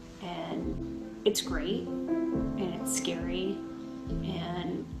 and it's great and it's scary,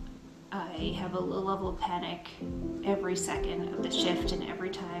 and I have a low level of panic every second of the shift and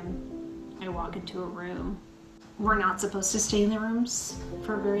every time I walk into a room. We're not supposed to stay in the rooms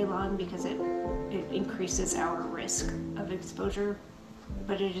for very long because it increases our risk of exposure,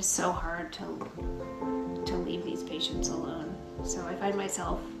 but it is so hard to leave these patients alone. So I find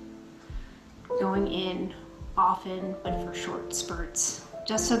myself going in often, but for short spurts,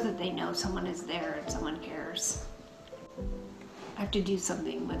 just so that they know someone is there and someone cares. I have to do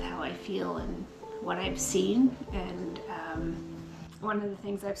something with how I feel and what I've seen, and one of the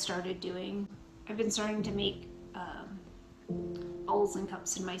things I've started doing, I've been starting to make bowls and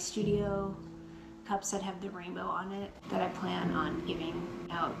cups in my studio, cups that have the rainbow on it that I plan on giving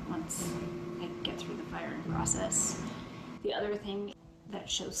out once I get through the firing process. The other thing that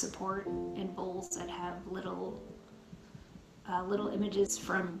shows support in bowls that have little images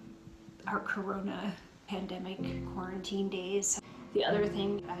from our Corona pandemic quarantine days. The other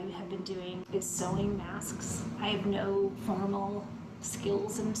thing I have been doing is sewing masks. I have no formal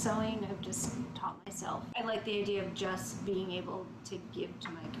skills in sewing. I've just taught myself. I like the idea of just being able to give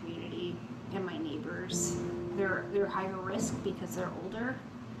to my community and my neighbors. They're higher risk because they're older,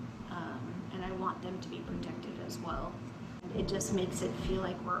 and I want them to be protected as well. It just makes it feel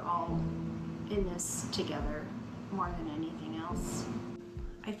like we're all in this together more than anything else.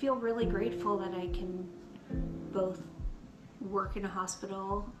 I feel really grateful that I can both work in a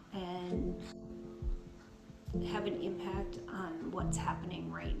hospital and have an impact on what's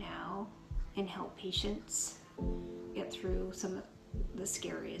happening right now and help patients get through some of the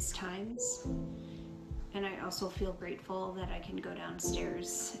scariest times. And I also feel grateful that I can go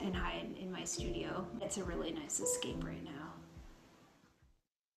downstairs and hide in my studio. It's a really nice escape right now.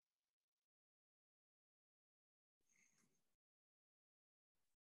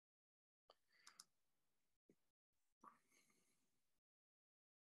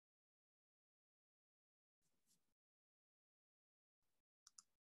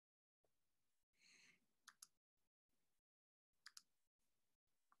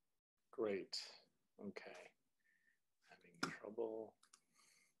 Great. Okay. Having trouble.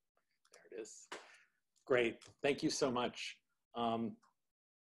 There it is. Great. Thank you so much.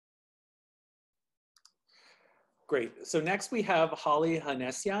 Great. So next we have Holly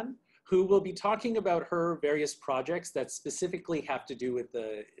Hanessian, who will be talking about her various projects that specifically have to do with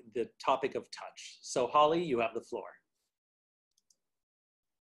the topic of touch. So Holly, you have the floor.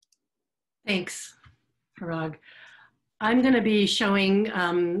 Thanks, Hrag. I'm going to be showing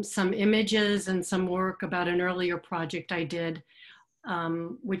some images and some work about an earlier project I did,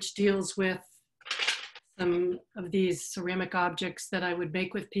 which deals with some of these ceramic objects that I would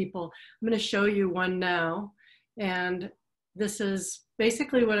make with people. I'm going to show you one now, and this is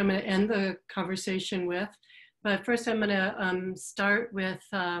basically what I'm going to end the conversation with. But first I'm going to start with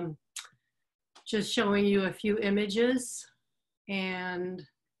just showing you a few images, and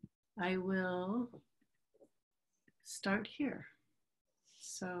I will start here.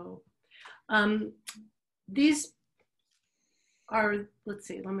 So these let's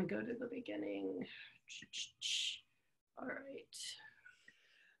see, let me go to the beginning. All right.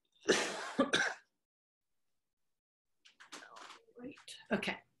 Right.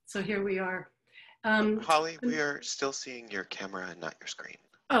 Okay, so here we are. Holly, we are still seeing your camera and not your screen.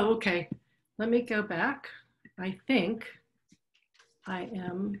 Oh, okay. Let me go back. I think I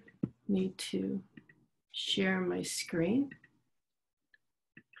need to share my screen.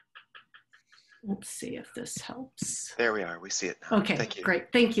 Let's see if this helps. There we are. We see it now. Okay, thank you.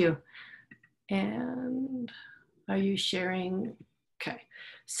 Great. Thank you. And are you sharing? Okay.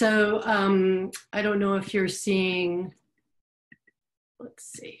 So I don't know if you're seeing, let's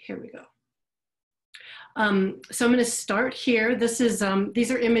see, here we go. So I'm going to start here. This is, these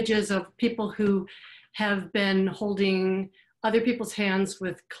are images of people who have been holding other people's hands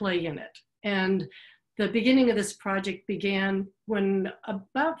with clay in it. And the beginning of this project began when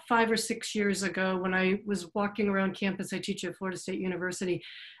about 5 or 6 years ago, when I was walking around campus. I teach at Florida State University,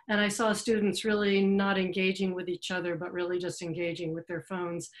 and I saw students really not engaging with each other, but really just engaging with their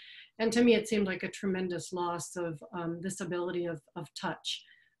phones. And to me, it seemed like a tremendous loss of this ability of touch,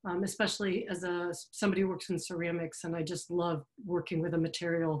 especially as somebody who works in ceramics, and I just love working with a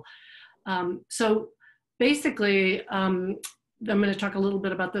material. So basically, I'm going to talk a little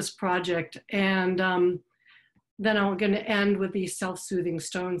bit about this project, and then I'm going to end with these self-soothing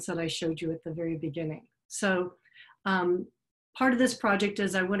stones that I showed you at the very beginning. So part of this project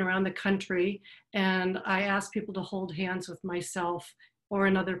is I went around the country and I asked people to hold hands with myself or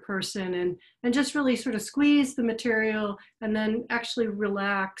another person and just really sort of squeeze the material and then actually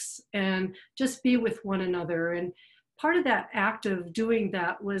relax and just be with one another. And part of that act of doing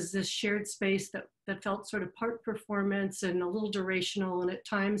that was this shared space that felt sort of part performance and a little durational and at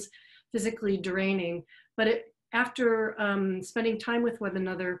times physically draining. But after spending time with one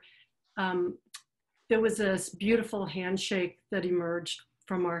another, there was this beautiful handshake that emerged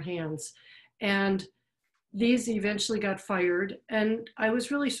from our hands. And these eventually got fired. And I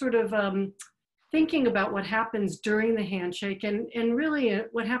was really sort of thinking about what happens during the handshake and really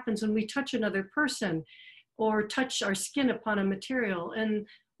what happens when we touch another person or touch our skin upon a material. And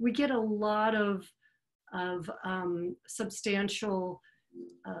we get a lot of substantial.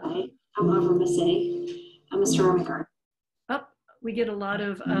 I'm over Massey. I'm a ceramic artist. We get a lot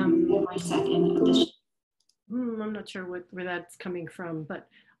of. Every second of this. I'm not sure where that's coming from, but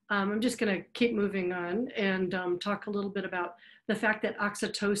I'm just going to keep moving on and talk a little bit about the fact that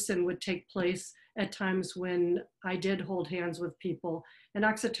oxytocin would take place at times when I did hold hands with people. And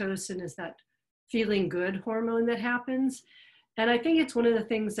oxytocin is that feeling good hormone that happens. And I think it's one of the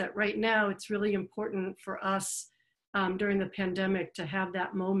things that right now it's really important for us during the pandemic to have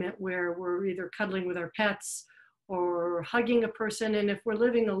that moment where we're either cuddling with our pets or hugging a person. And if we're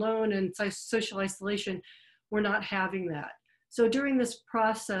living alone in social isolation, we're not having that. So during this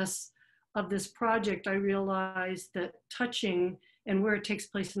process of this project, I realized that touching and where it takes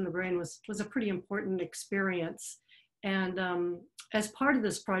place in the brain was a pretty important experience. And as part of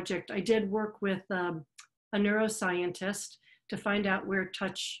this project, I did work with a neuroscientist to find out where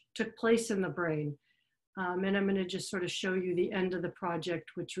touch took place in the brain. And I'm going to just sort of show you the end of the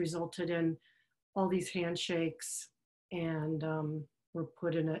project, which resulted in all these handshakes and were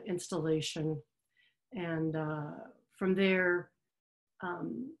put in an installation. And from there,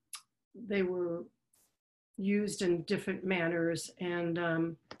 they were used in different manners. And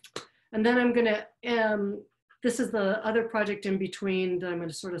then I'm going to, this is the other project in between that I'm going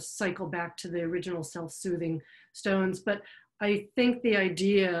to sort of cycle back to the original self-soothing stones. But I think the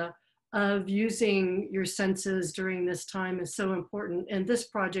idea of using your senses during this time is so important. And this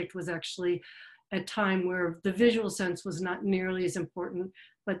project was actually a time where the visual sense was not nearly as important,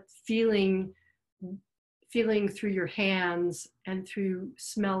 but feeling through your hands and through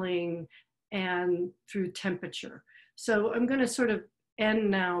smelling and through temperature. So I'm going to sort of end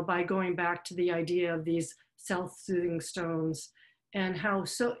now by going back to the idea of these self-soothing stones and how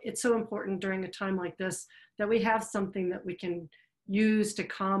it's so important during a time like this that we have something that we can use to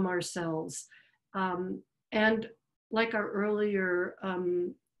calm ourselves. And like our earlier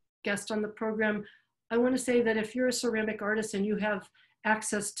guest on the program, I want to say that if you're a ceramic artist and you have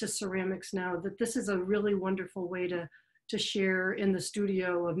access to ceramics now, that this is a really wonderful way to share in the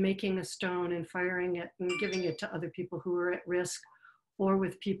studio of making a stone and firing it and giving it to other people who are at risk or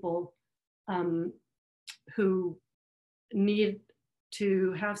with people who need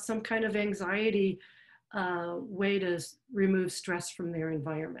to have some kind of anxiety way to remove stress from their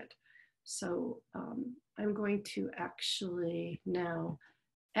environment. So I'm going to actually now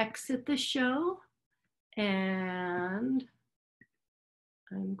exit the show, and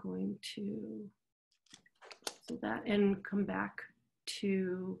I'm going to So that, and come back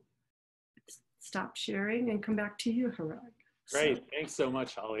to stop sharing and come back to you, Hrag. Great, thanks so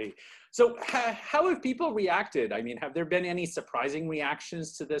much, Holly. So how have people reacted? I mean, have there been any surprising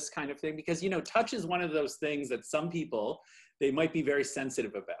reactions to this kind of thing? Because, you know, touch is one of those things that some people, they might be very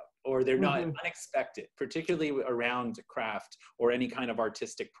sensitive about, or they're not unexpected, particularly around craft or any kind of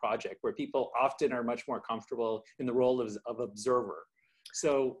artistic project, where people often are much more comfortable in the role of observer.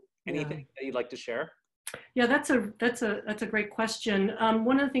 So anything that you'd like to share? Yeah, that's a great question.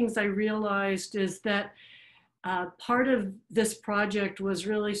 One of the things I realized is that part of this project was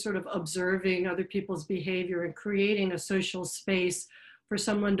really sort of observing other people's behavior and creating a social space for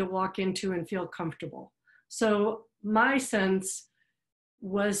someone to walk into and feel comfortable. So my sense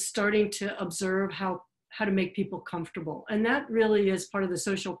was starting to observe how to make people comfortable. And that really is part of the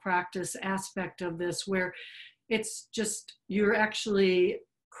social practice aspect of this, where it's just, you're actually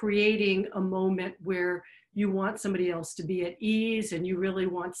creating a moment where you want somebody else to be at ease, and you really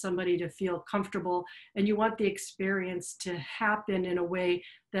want somebody to feel comfortable, and you want the experience to happen in a way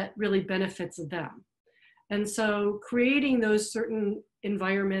that really benefits them. And so creating those certain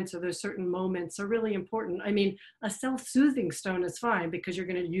environments or those certain moments are really important. I mean, a self-soothing stone is fine because you're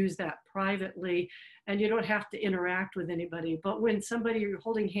going to use that privately and you don't have to interact with anybody. But when you're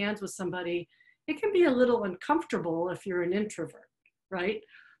holding hands with somebody, it can be a little uncomfortable if you're an introvert, right?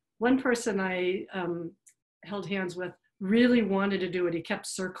 One person I held hands with really wanted to do it. He kept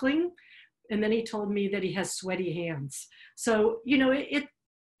circling, and then he told me that he has sweaty hands. So, you know,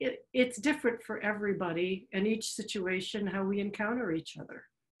 it's different for everybody and each situation, how we encounter each other.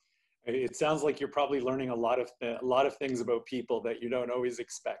 It sounds like you're probably learning a lot of things about people that you don't always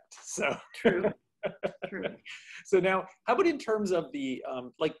expect. So true. True. So now, how about in terms of the,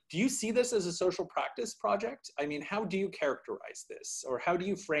 do you see this as a social practice project? I mean, how do you characterize this, or how do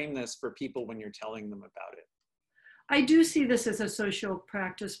you frame this for people when you're telling them about it? I do see this as a social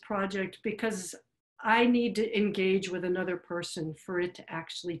practice project because I need to engage with another person for it to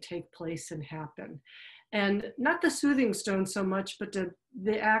actually take place and happen. And not the soothing stone so much, but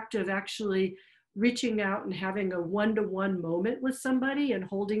the act of actually reaching out and having a one-to-one moment with somebody and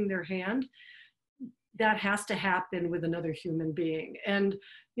holding their hand. That has to happen with another human being. And,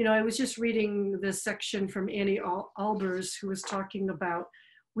 you know, I was just reading this section from Annie Albers, who was talking about,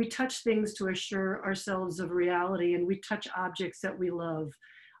 we touch things to assure ourselves of reality, and we touch objects that we love.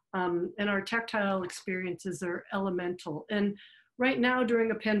 And our tactile experiences are elemental. And right now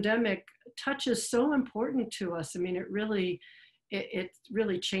during a pandemic, touch is so important to us. I mean, it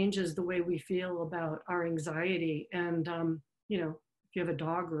really changes the way we feel about our anxiety. And, you know, if you have a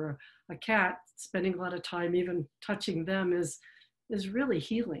dog or a cat, spending a lot of time even touching them is really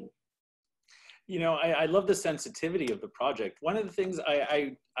healing. You know, I love the sensitivity of the project. One of the things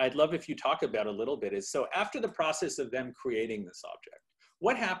I'd love if you talk about a little bit is, so after the process of them creating this object,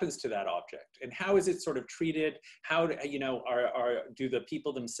 what happens to that object and how is it sort of treated? How, you know, do the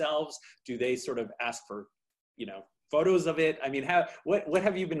people themselves, do they sort of ask for, you know, photos of it? I mean, what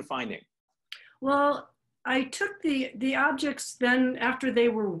have you been finding? Well, I took the objects then after they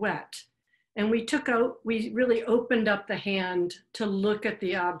were wet, and we really opened up the hand to look at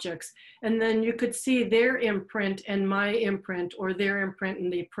the objects. And then you could see their imprint and my imprint, or their imprint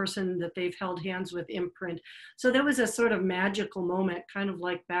and the person that they've held hands with imprint. So that was a sort of magical moment, kind of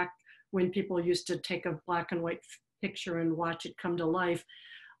like back when people used to take a black and white picture and watch it come to life.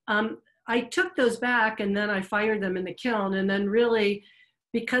 I took those back and then I fired them in the kiln, and then really,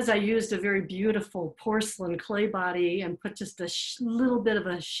 because I used a very beautiful porcelain clay body and put just a little bit of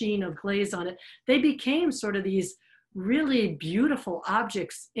a sheen of glaze on it, they became sort of these really beautiful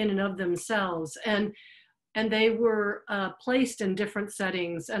objects in and of themselves. And they were placed in different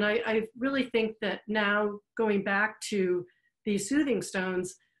settings. And I really think that now, going back to these soothing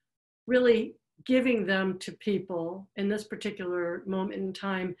stones, really giving them to people in this particular moment in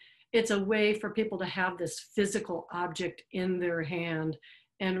time, it's a way for people to have this physical object in their hand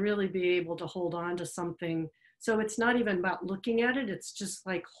and really be able to hold on to something. So it's not even about looking at it, it's just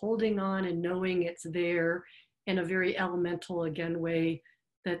like holding on and knowing it's there in a very elemental, again, way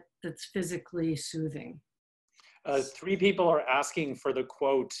that's physically soothing. 3 people are asking for the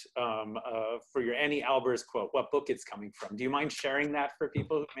quote, for your Annie Albers quote, what book it's coming from. Do you mind sharing that for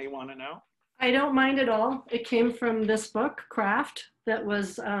people who may want to know? I don't mind at all. It came from this book, Craft, that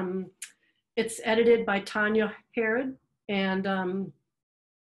was, it's edited by Tanya Herod, and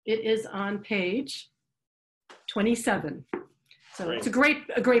it is on page 27. So Great. It's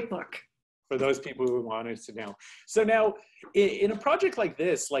a great book. For those people who wanted to know. So now, in a project like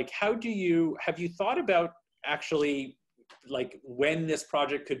this, like have you thought about actually like when this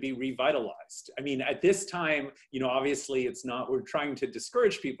project could be revitalized. I mean, at this time, you know, obviously it's not, we're trying to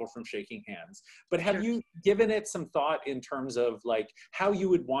discourage people from shaking hands, but have you given it some thought in terms of like how you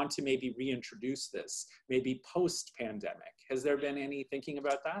would want to maybe reintroduce this, maybe post-pandemic? Has there been any thinking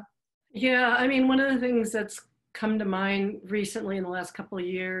about that? Yeah, I mean, one of the things that's come to mind recently in the last couple of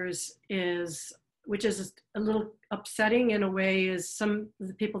years is, which is a little upsetting in a way, is some of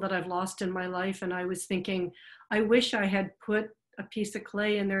the people that I've lost in my life. And I was thinking, I wish I had put a piece of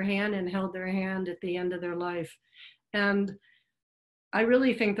clay in their hand and held their hand at the end of their life. And I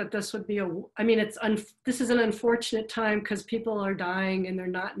really think that this would be I mean, this is an unfortunate time because people are dying and they're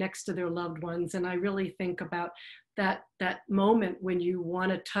not next to their loved ones. And I really think about that moment when you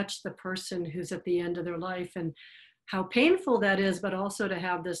want to touch the person who's at the end of their life and how painful that is, but also to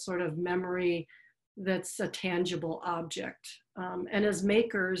have this sort of memory that's a tangible object. And as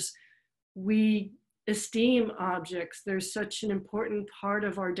makers, we esteem objects. There's such an important part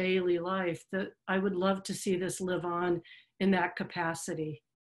of our daily life that I would love to see this live on in that capacity.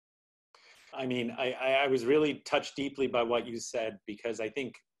 I mean, I was really touched deeply by what you said, because I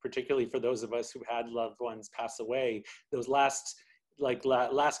think particularly for those of us who had loved ones pass away, those last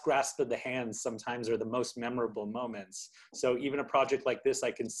grasp of the hand sometimes are the most memorable moments. So even a project like this, I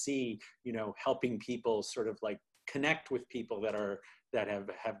can see, you know, helping people sort of like connect with people that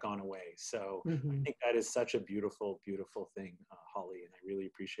have gone away. So I think that is such a beautiful, beautiful thing, Holly, and I really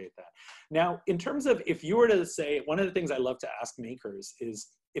appreciate that. Now, in terms of, if you were to say, one of the things I love to ask makers is,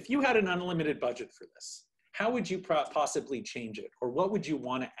 if you had an unlimited budget for this, how would you possibly change it? Or what would you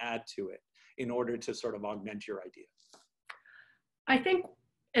want to add to it in order to sort of augment your idea? I think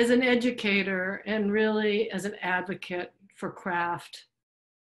as an educator and really as an advocate for craft,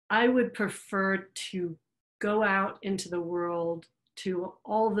 I would prefer to go out into the world to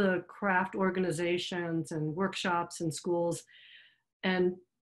all the craft organizations and workshops and schools and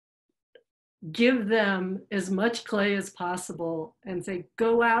give them as much clay as possible and say,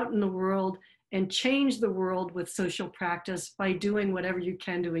 go out in the world and change the world with social practice by doing whatever you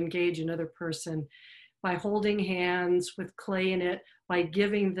can to engage another person, by holding hands with clay in it, by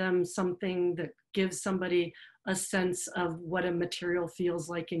giving them something that gives somebody a sense of what a material feels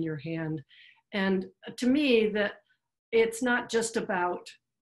like in your hand. And to me, that it's not just about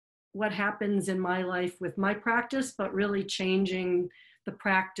what happens in my life with my practice, but really changing the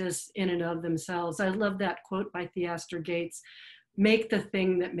practice in and of themselves. I love that quote by Theaster Gates, make the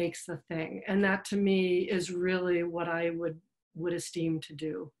thing that makes the thing. And that to me is really what I would esteem to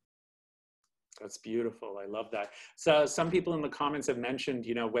do. That's beautiful. I love that. So some people in the comments have mentioned,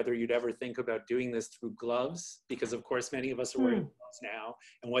 you know, whether you'd ever think about doing this through gloves, because of course many of us are wearing gloves now,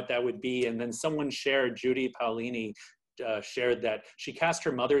 and what that would be. And then someone shared, Judy Paolini shared that she cast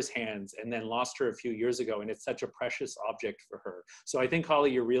her mother's hands and then lost her a few years ago, and it's such a precious object for her. So I think,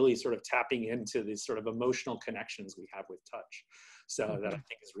 Holly, you're really sort of tapping into these sort of emotional connections we have with touch. So that I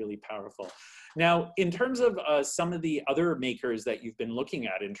think is really powerful. Now, in terms of some of the other makers that you've been looking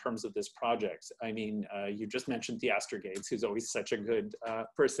at in terms of this project, I mean, you just mentioned Theaster Gates, who's always such a good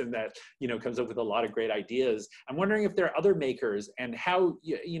person that, you know, comes up with a lot of great ideas. I'm wondering if there are other makers and how,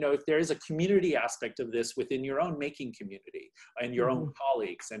 you know, if there is a community aspect of this within your own making community and your own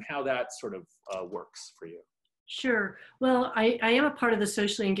colleagues, and how that sort of works for you. Sure. Well, I am a part of the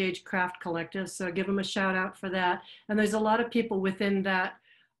Socially Engaged Craft Collective, so give them a shout out for that. And there's a lot of people within that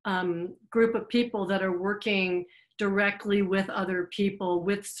group of people that are working directly with other people,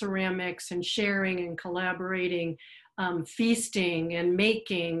 with ceramics and sharing and collaborating, feasting and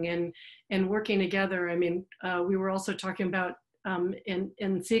making and working together. I mean, we were also talking about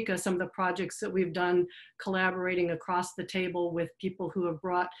in Sika, some of the projects that we've done collaborating across the table with people who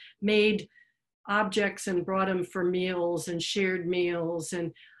have made objects and brought them for meals and shared meals,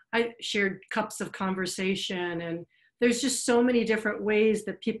 and I shared cups of conversation. And there's just so many different ways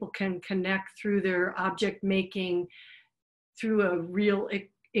that people can connect through their object making through a real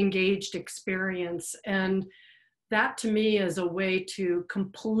engaged experience. And that to me is a way to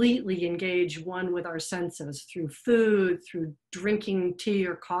completely engage one with our senses through food, through drinking tea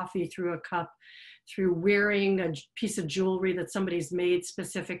or coffee through a cup, through wearing a piece of jewelry that somebody's made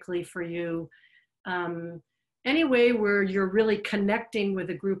specifically for you. Any way where you're really connecting with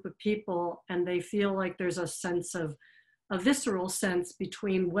a group of people and they feel like there's a sense of a visceral sense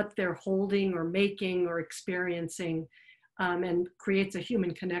between what they're holding or making or experiencing, and creates a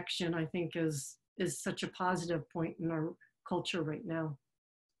human connection, I think is such a positive point in our culture right now.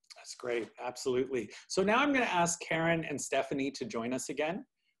 That's great, absolutely. So now I'm going to ask Karen and Stephanie to join us again,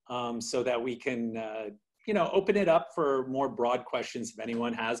 so that we can you know, open it up for more broad questions if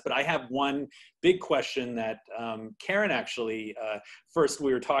anyone has, but I have one big question that Karen actually, first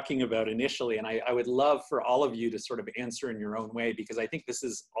we were talking about initially, and I would love for all of you to sort of answer in your own way, because I think this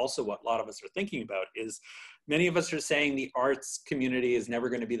is also what a lot of us are thinking about, is many of us are saying the arts community is never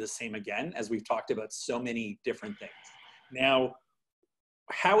going to be the same again, as we've talked about so many different things. Now,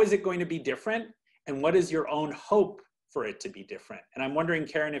 how is it going to be different? And what is your own hope for it to be different? And I'm wondering,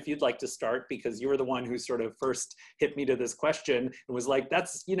 Karen, if you'd like to start, because you were the one who sort of first hit me to this question and was like,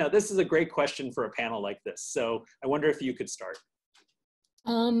 that's, you know, this is a great question for a panel like this. So I wonder if you could start.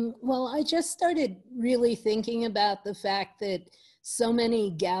 Well, I just started really thinking about the fact that so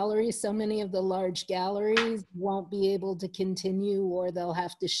many galleries, so many of the large galleries won't be able to continue, or they'll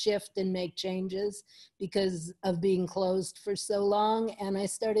have to shift and make changes because of being closed for so long. And I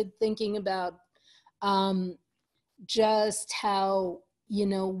started thinking about just how, you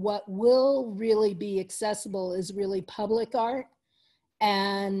know, what will really be accessible is really public art,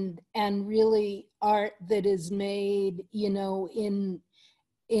 and really art that is made, you know, in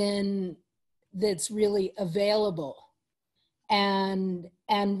that's really available. And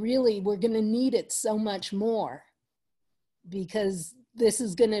really we're going to need it so much more, because this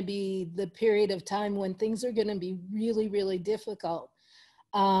is going to be the period of time when things are going to be really, really difficult,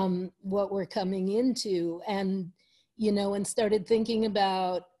 what we're coming into. And you know, and started thinking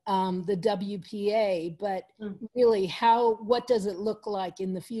about the WPA, but really what does it look like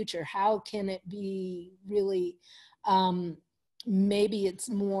in the future? How can it be really, maybe it's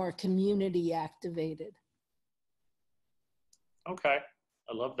more community activated. Okay,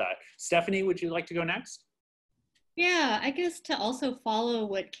 I love that. Stephanie, would you like to go next? Yeah, I guess to also follow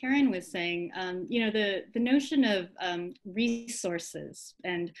what Karen was saying, you know, the notion of resources,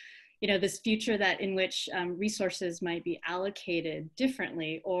 and you know, this future that in which resources might be allocated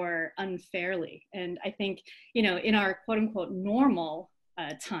differently or unfairly. And I think, you know, in our quote unquote normal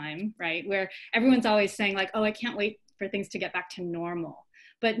time, right, where everyone's always saying like, oh, I can't wait for things to get back to normal.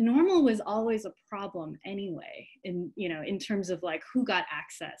 But normal was always a problem anyway, in, you know, in terms of like who got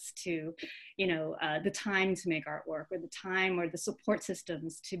access to, you know, the time to make artwork, or the time or the support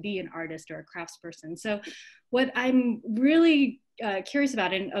systems to be an artist or a craftsperson. So what I'm really curious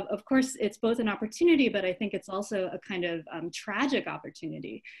about, and of course it's both an opportunity, but I think it's also a kind of tragic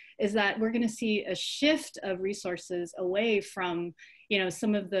opportunity, is that we're going to see a shift of resources away from, you know,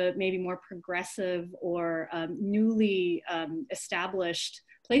 some of the maybe more progressive or newly established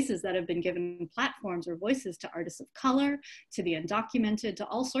places that have been given platforms or voices to artists of color, to the undocumented, to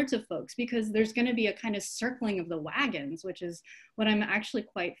all sorts of folks, because there's going to be a kind of circling of the wagons, which is what I'm actually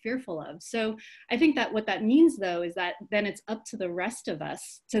quite fearful of. So I think that what that means, though, is that then it's up to the rest of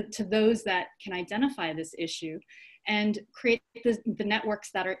us, to those that can identify this issue, and create the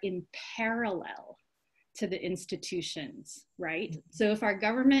networks that are in parallel to the institutions, right? So if our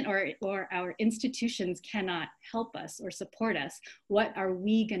government or our institutions cannot help us or support us, what are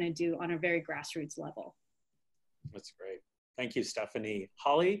we going to do on a very grassroots level? That's great. Thank you, Stephanie.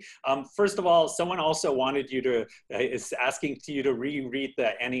 Holly, first of all, someone also wanted you to, is asking you to reread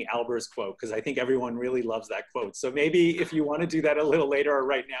the Annie Albers quote, because I think everyone really loves that quote. So maybe if you want to do that a little later or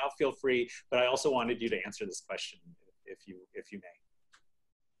right now, feel free, but I also wanted you to answer this question if you may.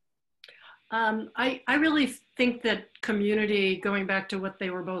 I really think that community, going back to what they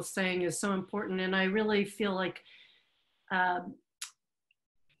were both saying, is so important. And I really feel like,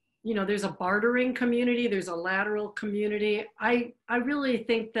 you know, there's a bartering community, there's a lateral community. I really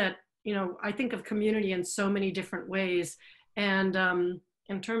think that, you know, I think of community in so many different ways. And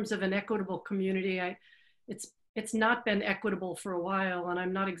in terms of an equitable community, it's not been equitable for a while. And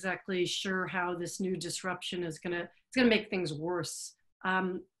I'm not exactly sure how this new disruption is it's gonna make things worse.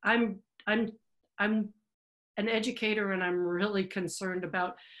 I'm an educator, and I'm really concerned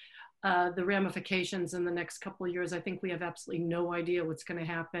about the ramifications in the next couple of years. I think we have absolutely no idea what's going to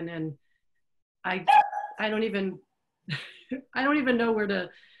happen, and I don't even know where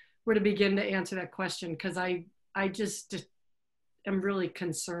to begin to answer that question, because I just am really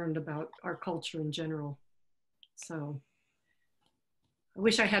concerned about our culture in general. So I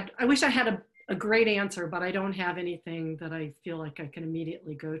wish I had a great answer, but I don't have anything that I feel like I can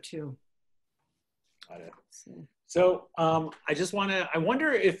immediately go to. Got it. So I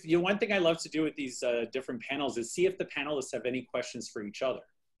wonder if, one thing I love to do with these different panels is see if the panelists have any questions for each other.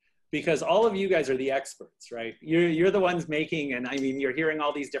 Because all of you guys are the experts, right? You're the ones making, and I mean, you're hearing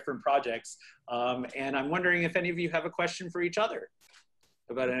all these different projects. And I'm wondering if any of you have a question for each other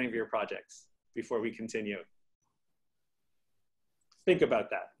about any of your projects before we continue. think about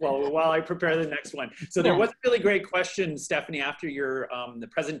that while I prepare the next one. So there was a really great question, Stephanie, after your the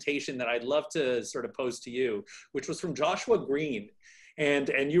presentation that I'd love to sort of pose to you, which was from Joshua Green.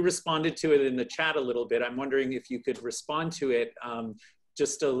 And you responded to it in the chat a little bit. I'm wondering if you could respond to it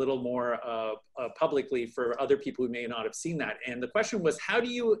just a little more publicly for other people who may not have seen that. And the question was, how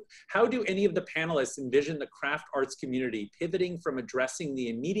do any of the panelists envision the craft arts community pivoting from addressing the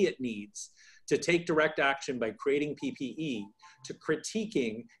immediate needs to take direct action by creating PPE, to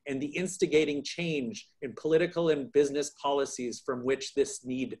critiquing and the instigating change in political and business policies from which this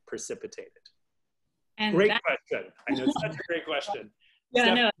need precipitated? And great question. I know it's such a great question. Yeah,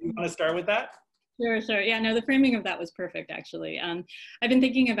 Steph, no. you want to start with that? Sure. Yeah, no, the framing of that was perfect, actually. I've been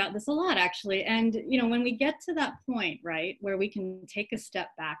thinking about this a lot, actually. And, you know, when we get to that point, right, where we can take a step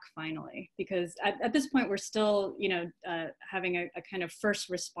back finally, because at this point, we're still, you know, having a kind of first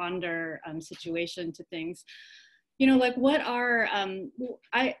responder situation to things. You know, like what I'm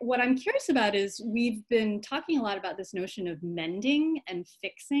curious about is we've been talking a lot about this notion of mending and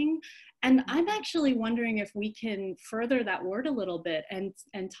fixing. And I'm actually wondering if we can further that word a little bit and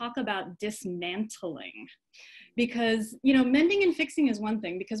talk about dismantling. Because, you know, mending and fixing is one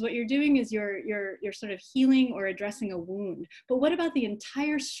thing, because what you're doing is you're sort of healing or addressing a wound. But what about the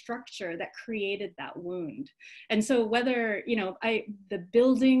entire structure that created that wound? And so whether, you know, the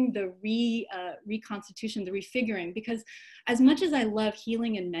building, the reconstitution, the refiguring, because as much as I love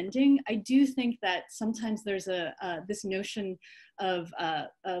healing and mending, I do think that sometimes there's this notion of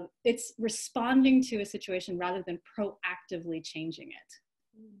it's responding to a situation rather than proactively changing it.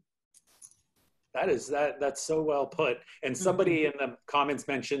 That's so well put. And somebody in the comments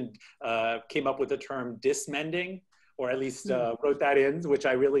mentioned, came up with the term dismending, or at least wrote that in, which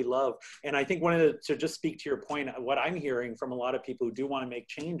I really love. And I think to just speak to your point, what I'm hearing from a lot of people who do want to make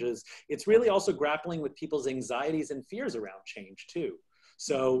changes, it's really also grappling with people's anxieties and fears around change too.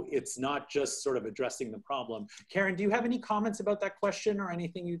 So it's not just sort of addressing the problem. Karen, do you have any comments about that question or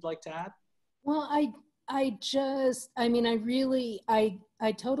anything you'd like to add? Well, I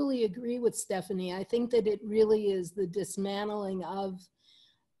totally agree with Stephanie. I think that it really is the dismantling of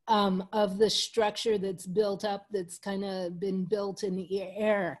the structure that's built up, that's kind of been built in the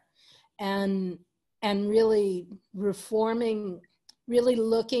air, and really reforming, really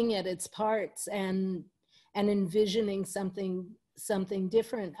looking at its parts and envisioning something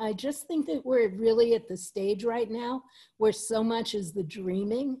different. I just think that we're really at the stage right now where so much is the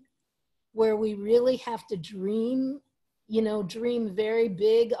dreaming, where we really have to dream, you know, dream very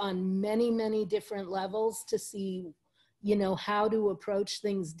big on many, many different levels to see, you know, how to approach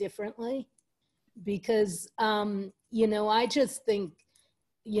things differently. Because, you know, I just think,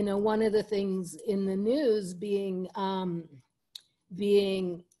 you know, one of the things in the news being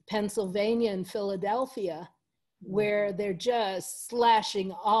Pennsylvania and Philadelphia, where they're just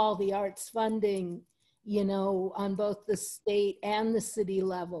slashing all the arts funding, you know, on both the state and the city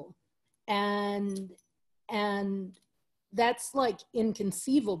level. And that's like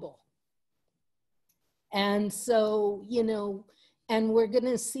inconceivable. And so, you know, and we're going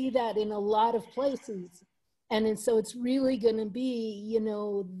to see that in a lot of places. And so it's really going to be, you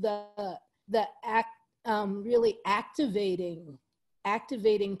know, really activating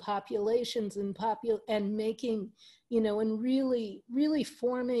populations and making, you know, and really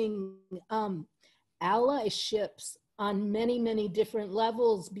forming allyships on many, many different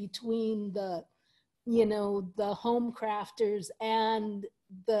levels between the, you know, the home crafters and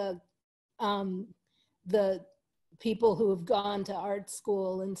the people who have gone to art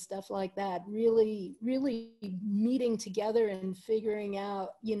school and stuff like that, really meeting together and figuring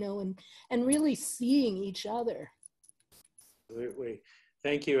out, you know, and really seeing each other. Absolutely.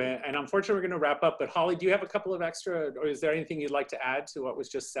 Thank you. And unfortunately, we're going to wrap up, but Holly, do you have a couple of extra, or is there anything you'd like to add to what was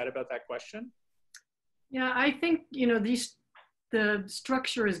just said about that question? Yeah, I think, you know, the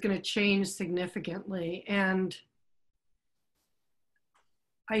structure is going to change significantly. And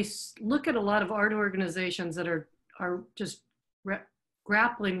I look at a lot of art organizations that are just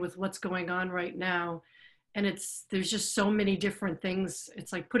grappling with what's going on right now. And there's just so many different things.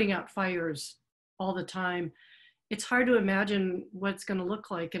 It's like putting out fires all the time. It's hard to imagine what it's going to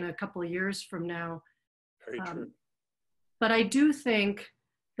look like in a couple of years from now. Very true. But I do think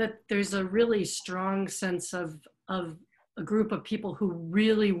that there's a really strong sense of a group of people who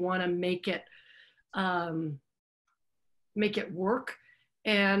really want to make it work.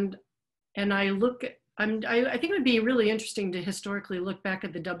 And I think it would be really interesting to historically look back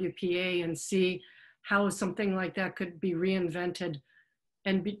at the WPA and see how something like that could be reinvented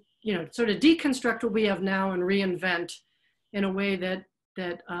and be, you know, sort of deconstruct what we have now and reinvent in a way that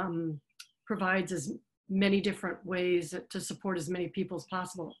provides as many different ways to support as many people as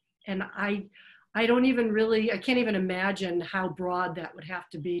possible. And I don't even really, I can't even imagine how broad that would have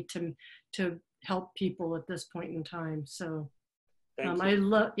to be to help people at this point in time. So I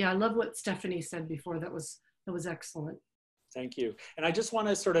love what Stephanie said before. That was excellent. Thank you. And I just want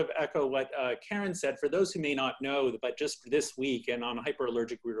to sort of echo what Karen said. For those who may not know, but just this week, and on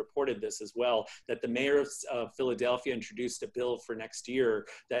Hyperallergic, we reported this as well, that the mayor of Philadelphia introduced a bill for next year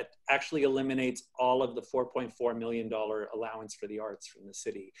that actually eliminates all of the $4.4 million allowance for the arts from the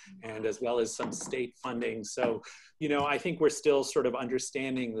city, and as well as some state funding. So, you know, I think we're still sort of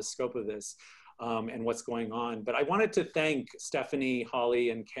understanding the scope of this. And what's going on. But I wanted to thank Stephanie,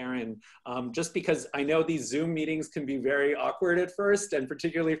 Holly, and Karen, just because I know these Zoom meetings can be very awkward at first, and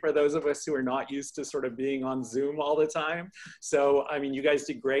particularly for those of us who are not used to sort of being on Zoom all the time. So, I mean, you guys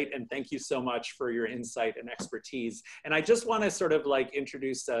did great, and thank you so much for your insight and expertise. And I just want to sort of like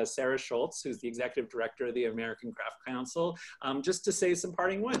introduce Sarah Schultz, who's the Executive Director of the American Craft Council, just to say some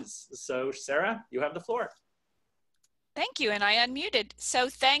parting words. So, Sarah, you have the floor. Thank you, and I unmuted. So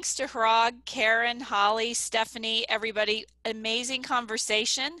thanks to Hrag, Karen, Holly, Stephanie, everybody. Amazing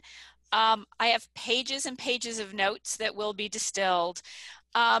conversation. I have pages and pages of notes that will be distilled.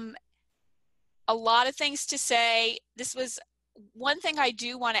 A lot of things to say. This was one thing I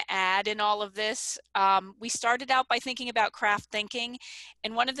do want to add in all of this. We started out by thinking about craft thinking,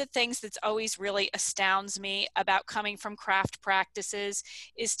 and one of the things that's always really astounds me about coming from craft practices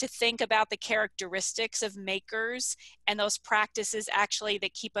is to think about the characteristics of makers and those practices actually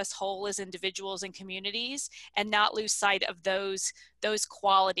that keep us whole as individuals and communities, and not lose sight of those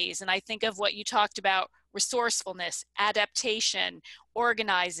qualities. And I think of what you talked about: resourcefulness, adaptation,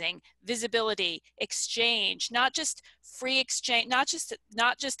 organizing, visibility, exchange, not just free exchange, not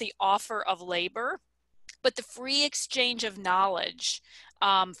just the offer of labor, but the free exchange of knowledge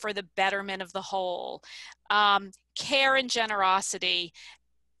for the betterment of the whole. Care and generosity,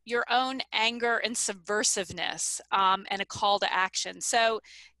 your own anger and subversiveness, and a call to action. So,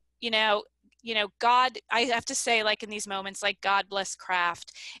 you know, God, I have to say, like in these moments, like, God bless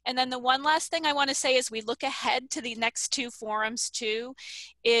craft. And then the one last thing I want to say as we look ahead to the next two forums too,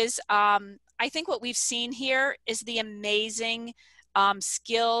 is I think what we've seen here is the amazing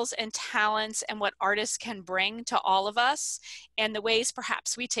skills and talents and what artists can bring to all of us, and the ways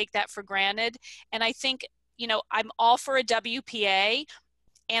perhaps we take that for granted. And I think, you know, I'm all for a WPA.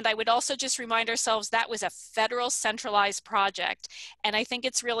 And I would also just remind ourselves that was a federal centralized project. And I think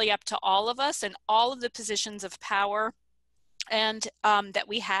it's really up to all of us and all of the positions of power and that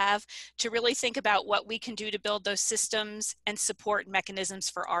we have to really think about what we can do to build those systems and support mechanisms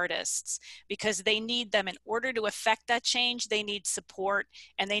for artists, because they need them in order to affect that change. They need support,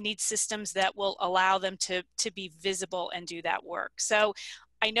 and they need systems that will allow them to be visible and do that work. So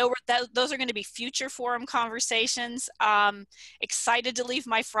I know those are going to be future forum conversations. Excited to leave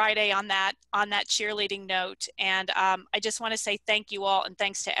my Friday on that cheerleading note. And I just want to say thank you all, and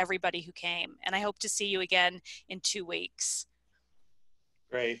thanks to everybody who came. And I hope to see you again in 2 weeks.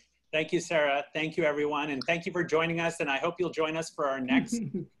 Great. Thank you, Sarah. Thank you, everyone. And thank you for joining us. And I hope you'll join us for our next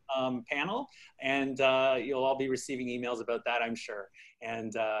panel. And you'll all be receiving emails about that, I'm sure.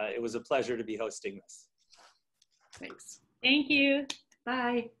 And it was a pleasure to be hosting this. Thanks. Thank you.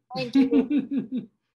 Bye. Thank you.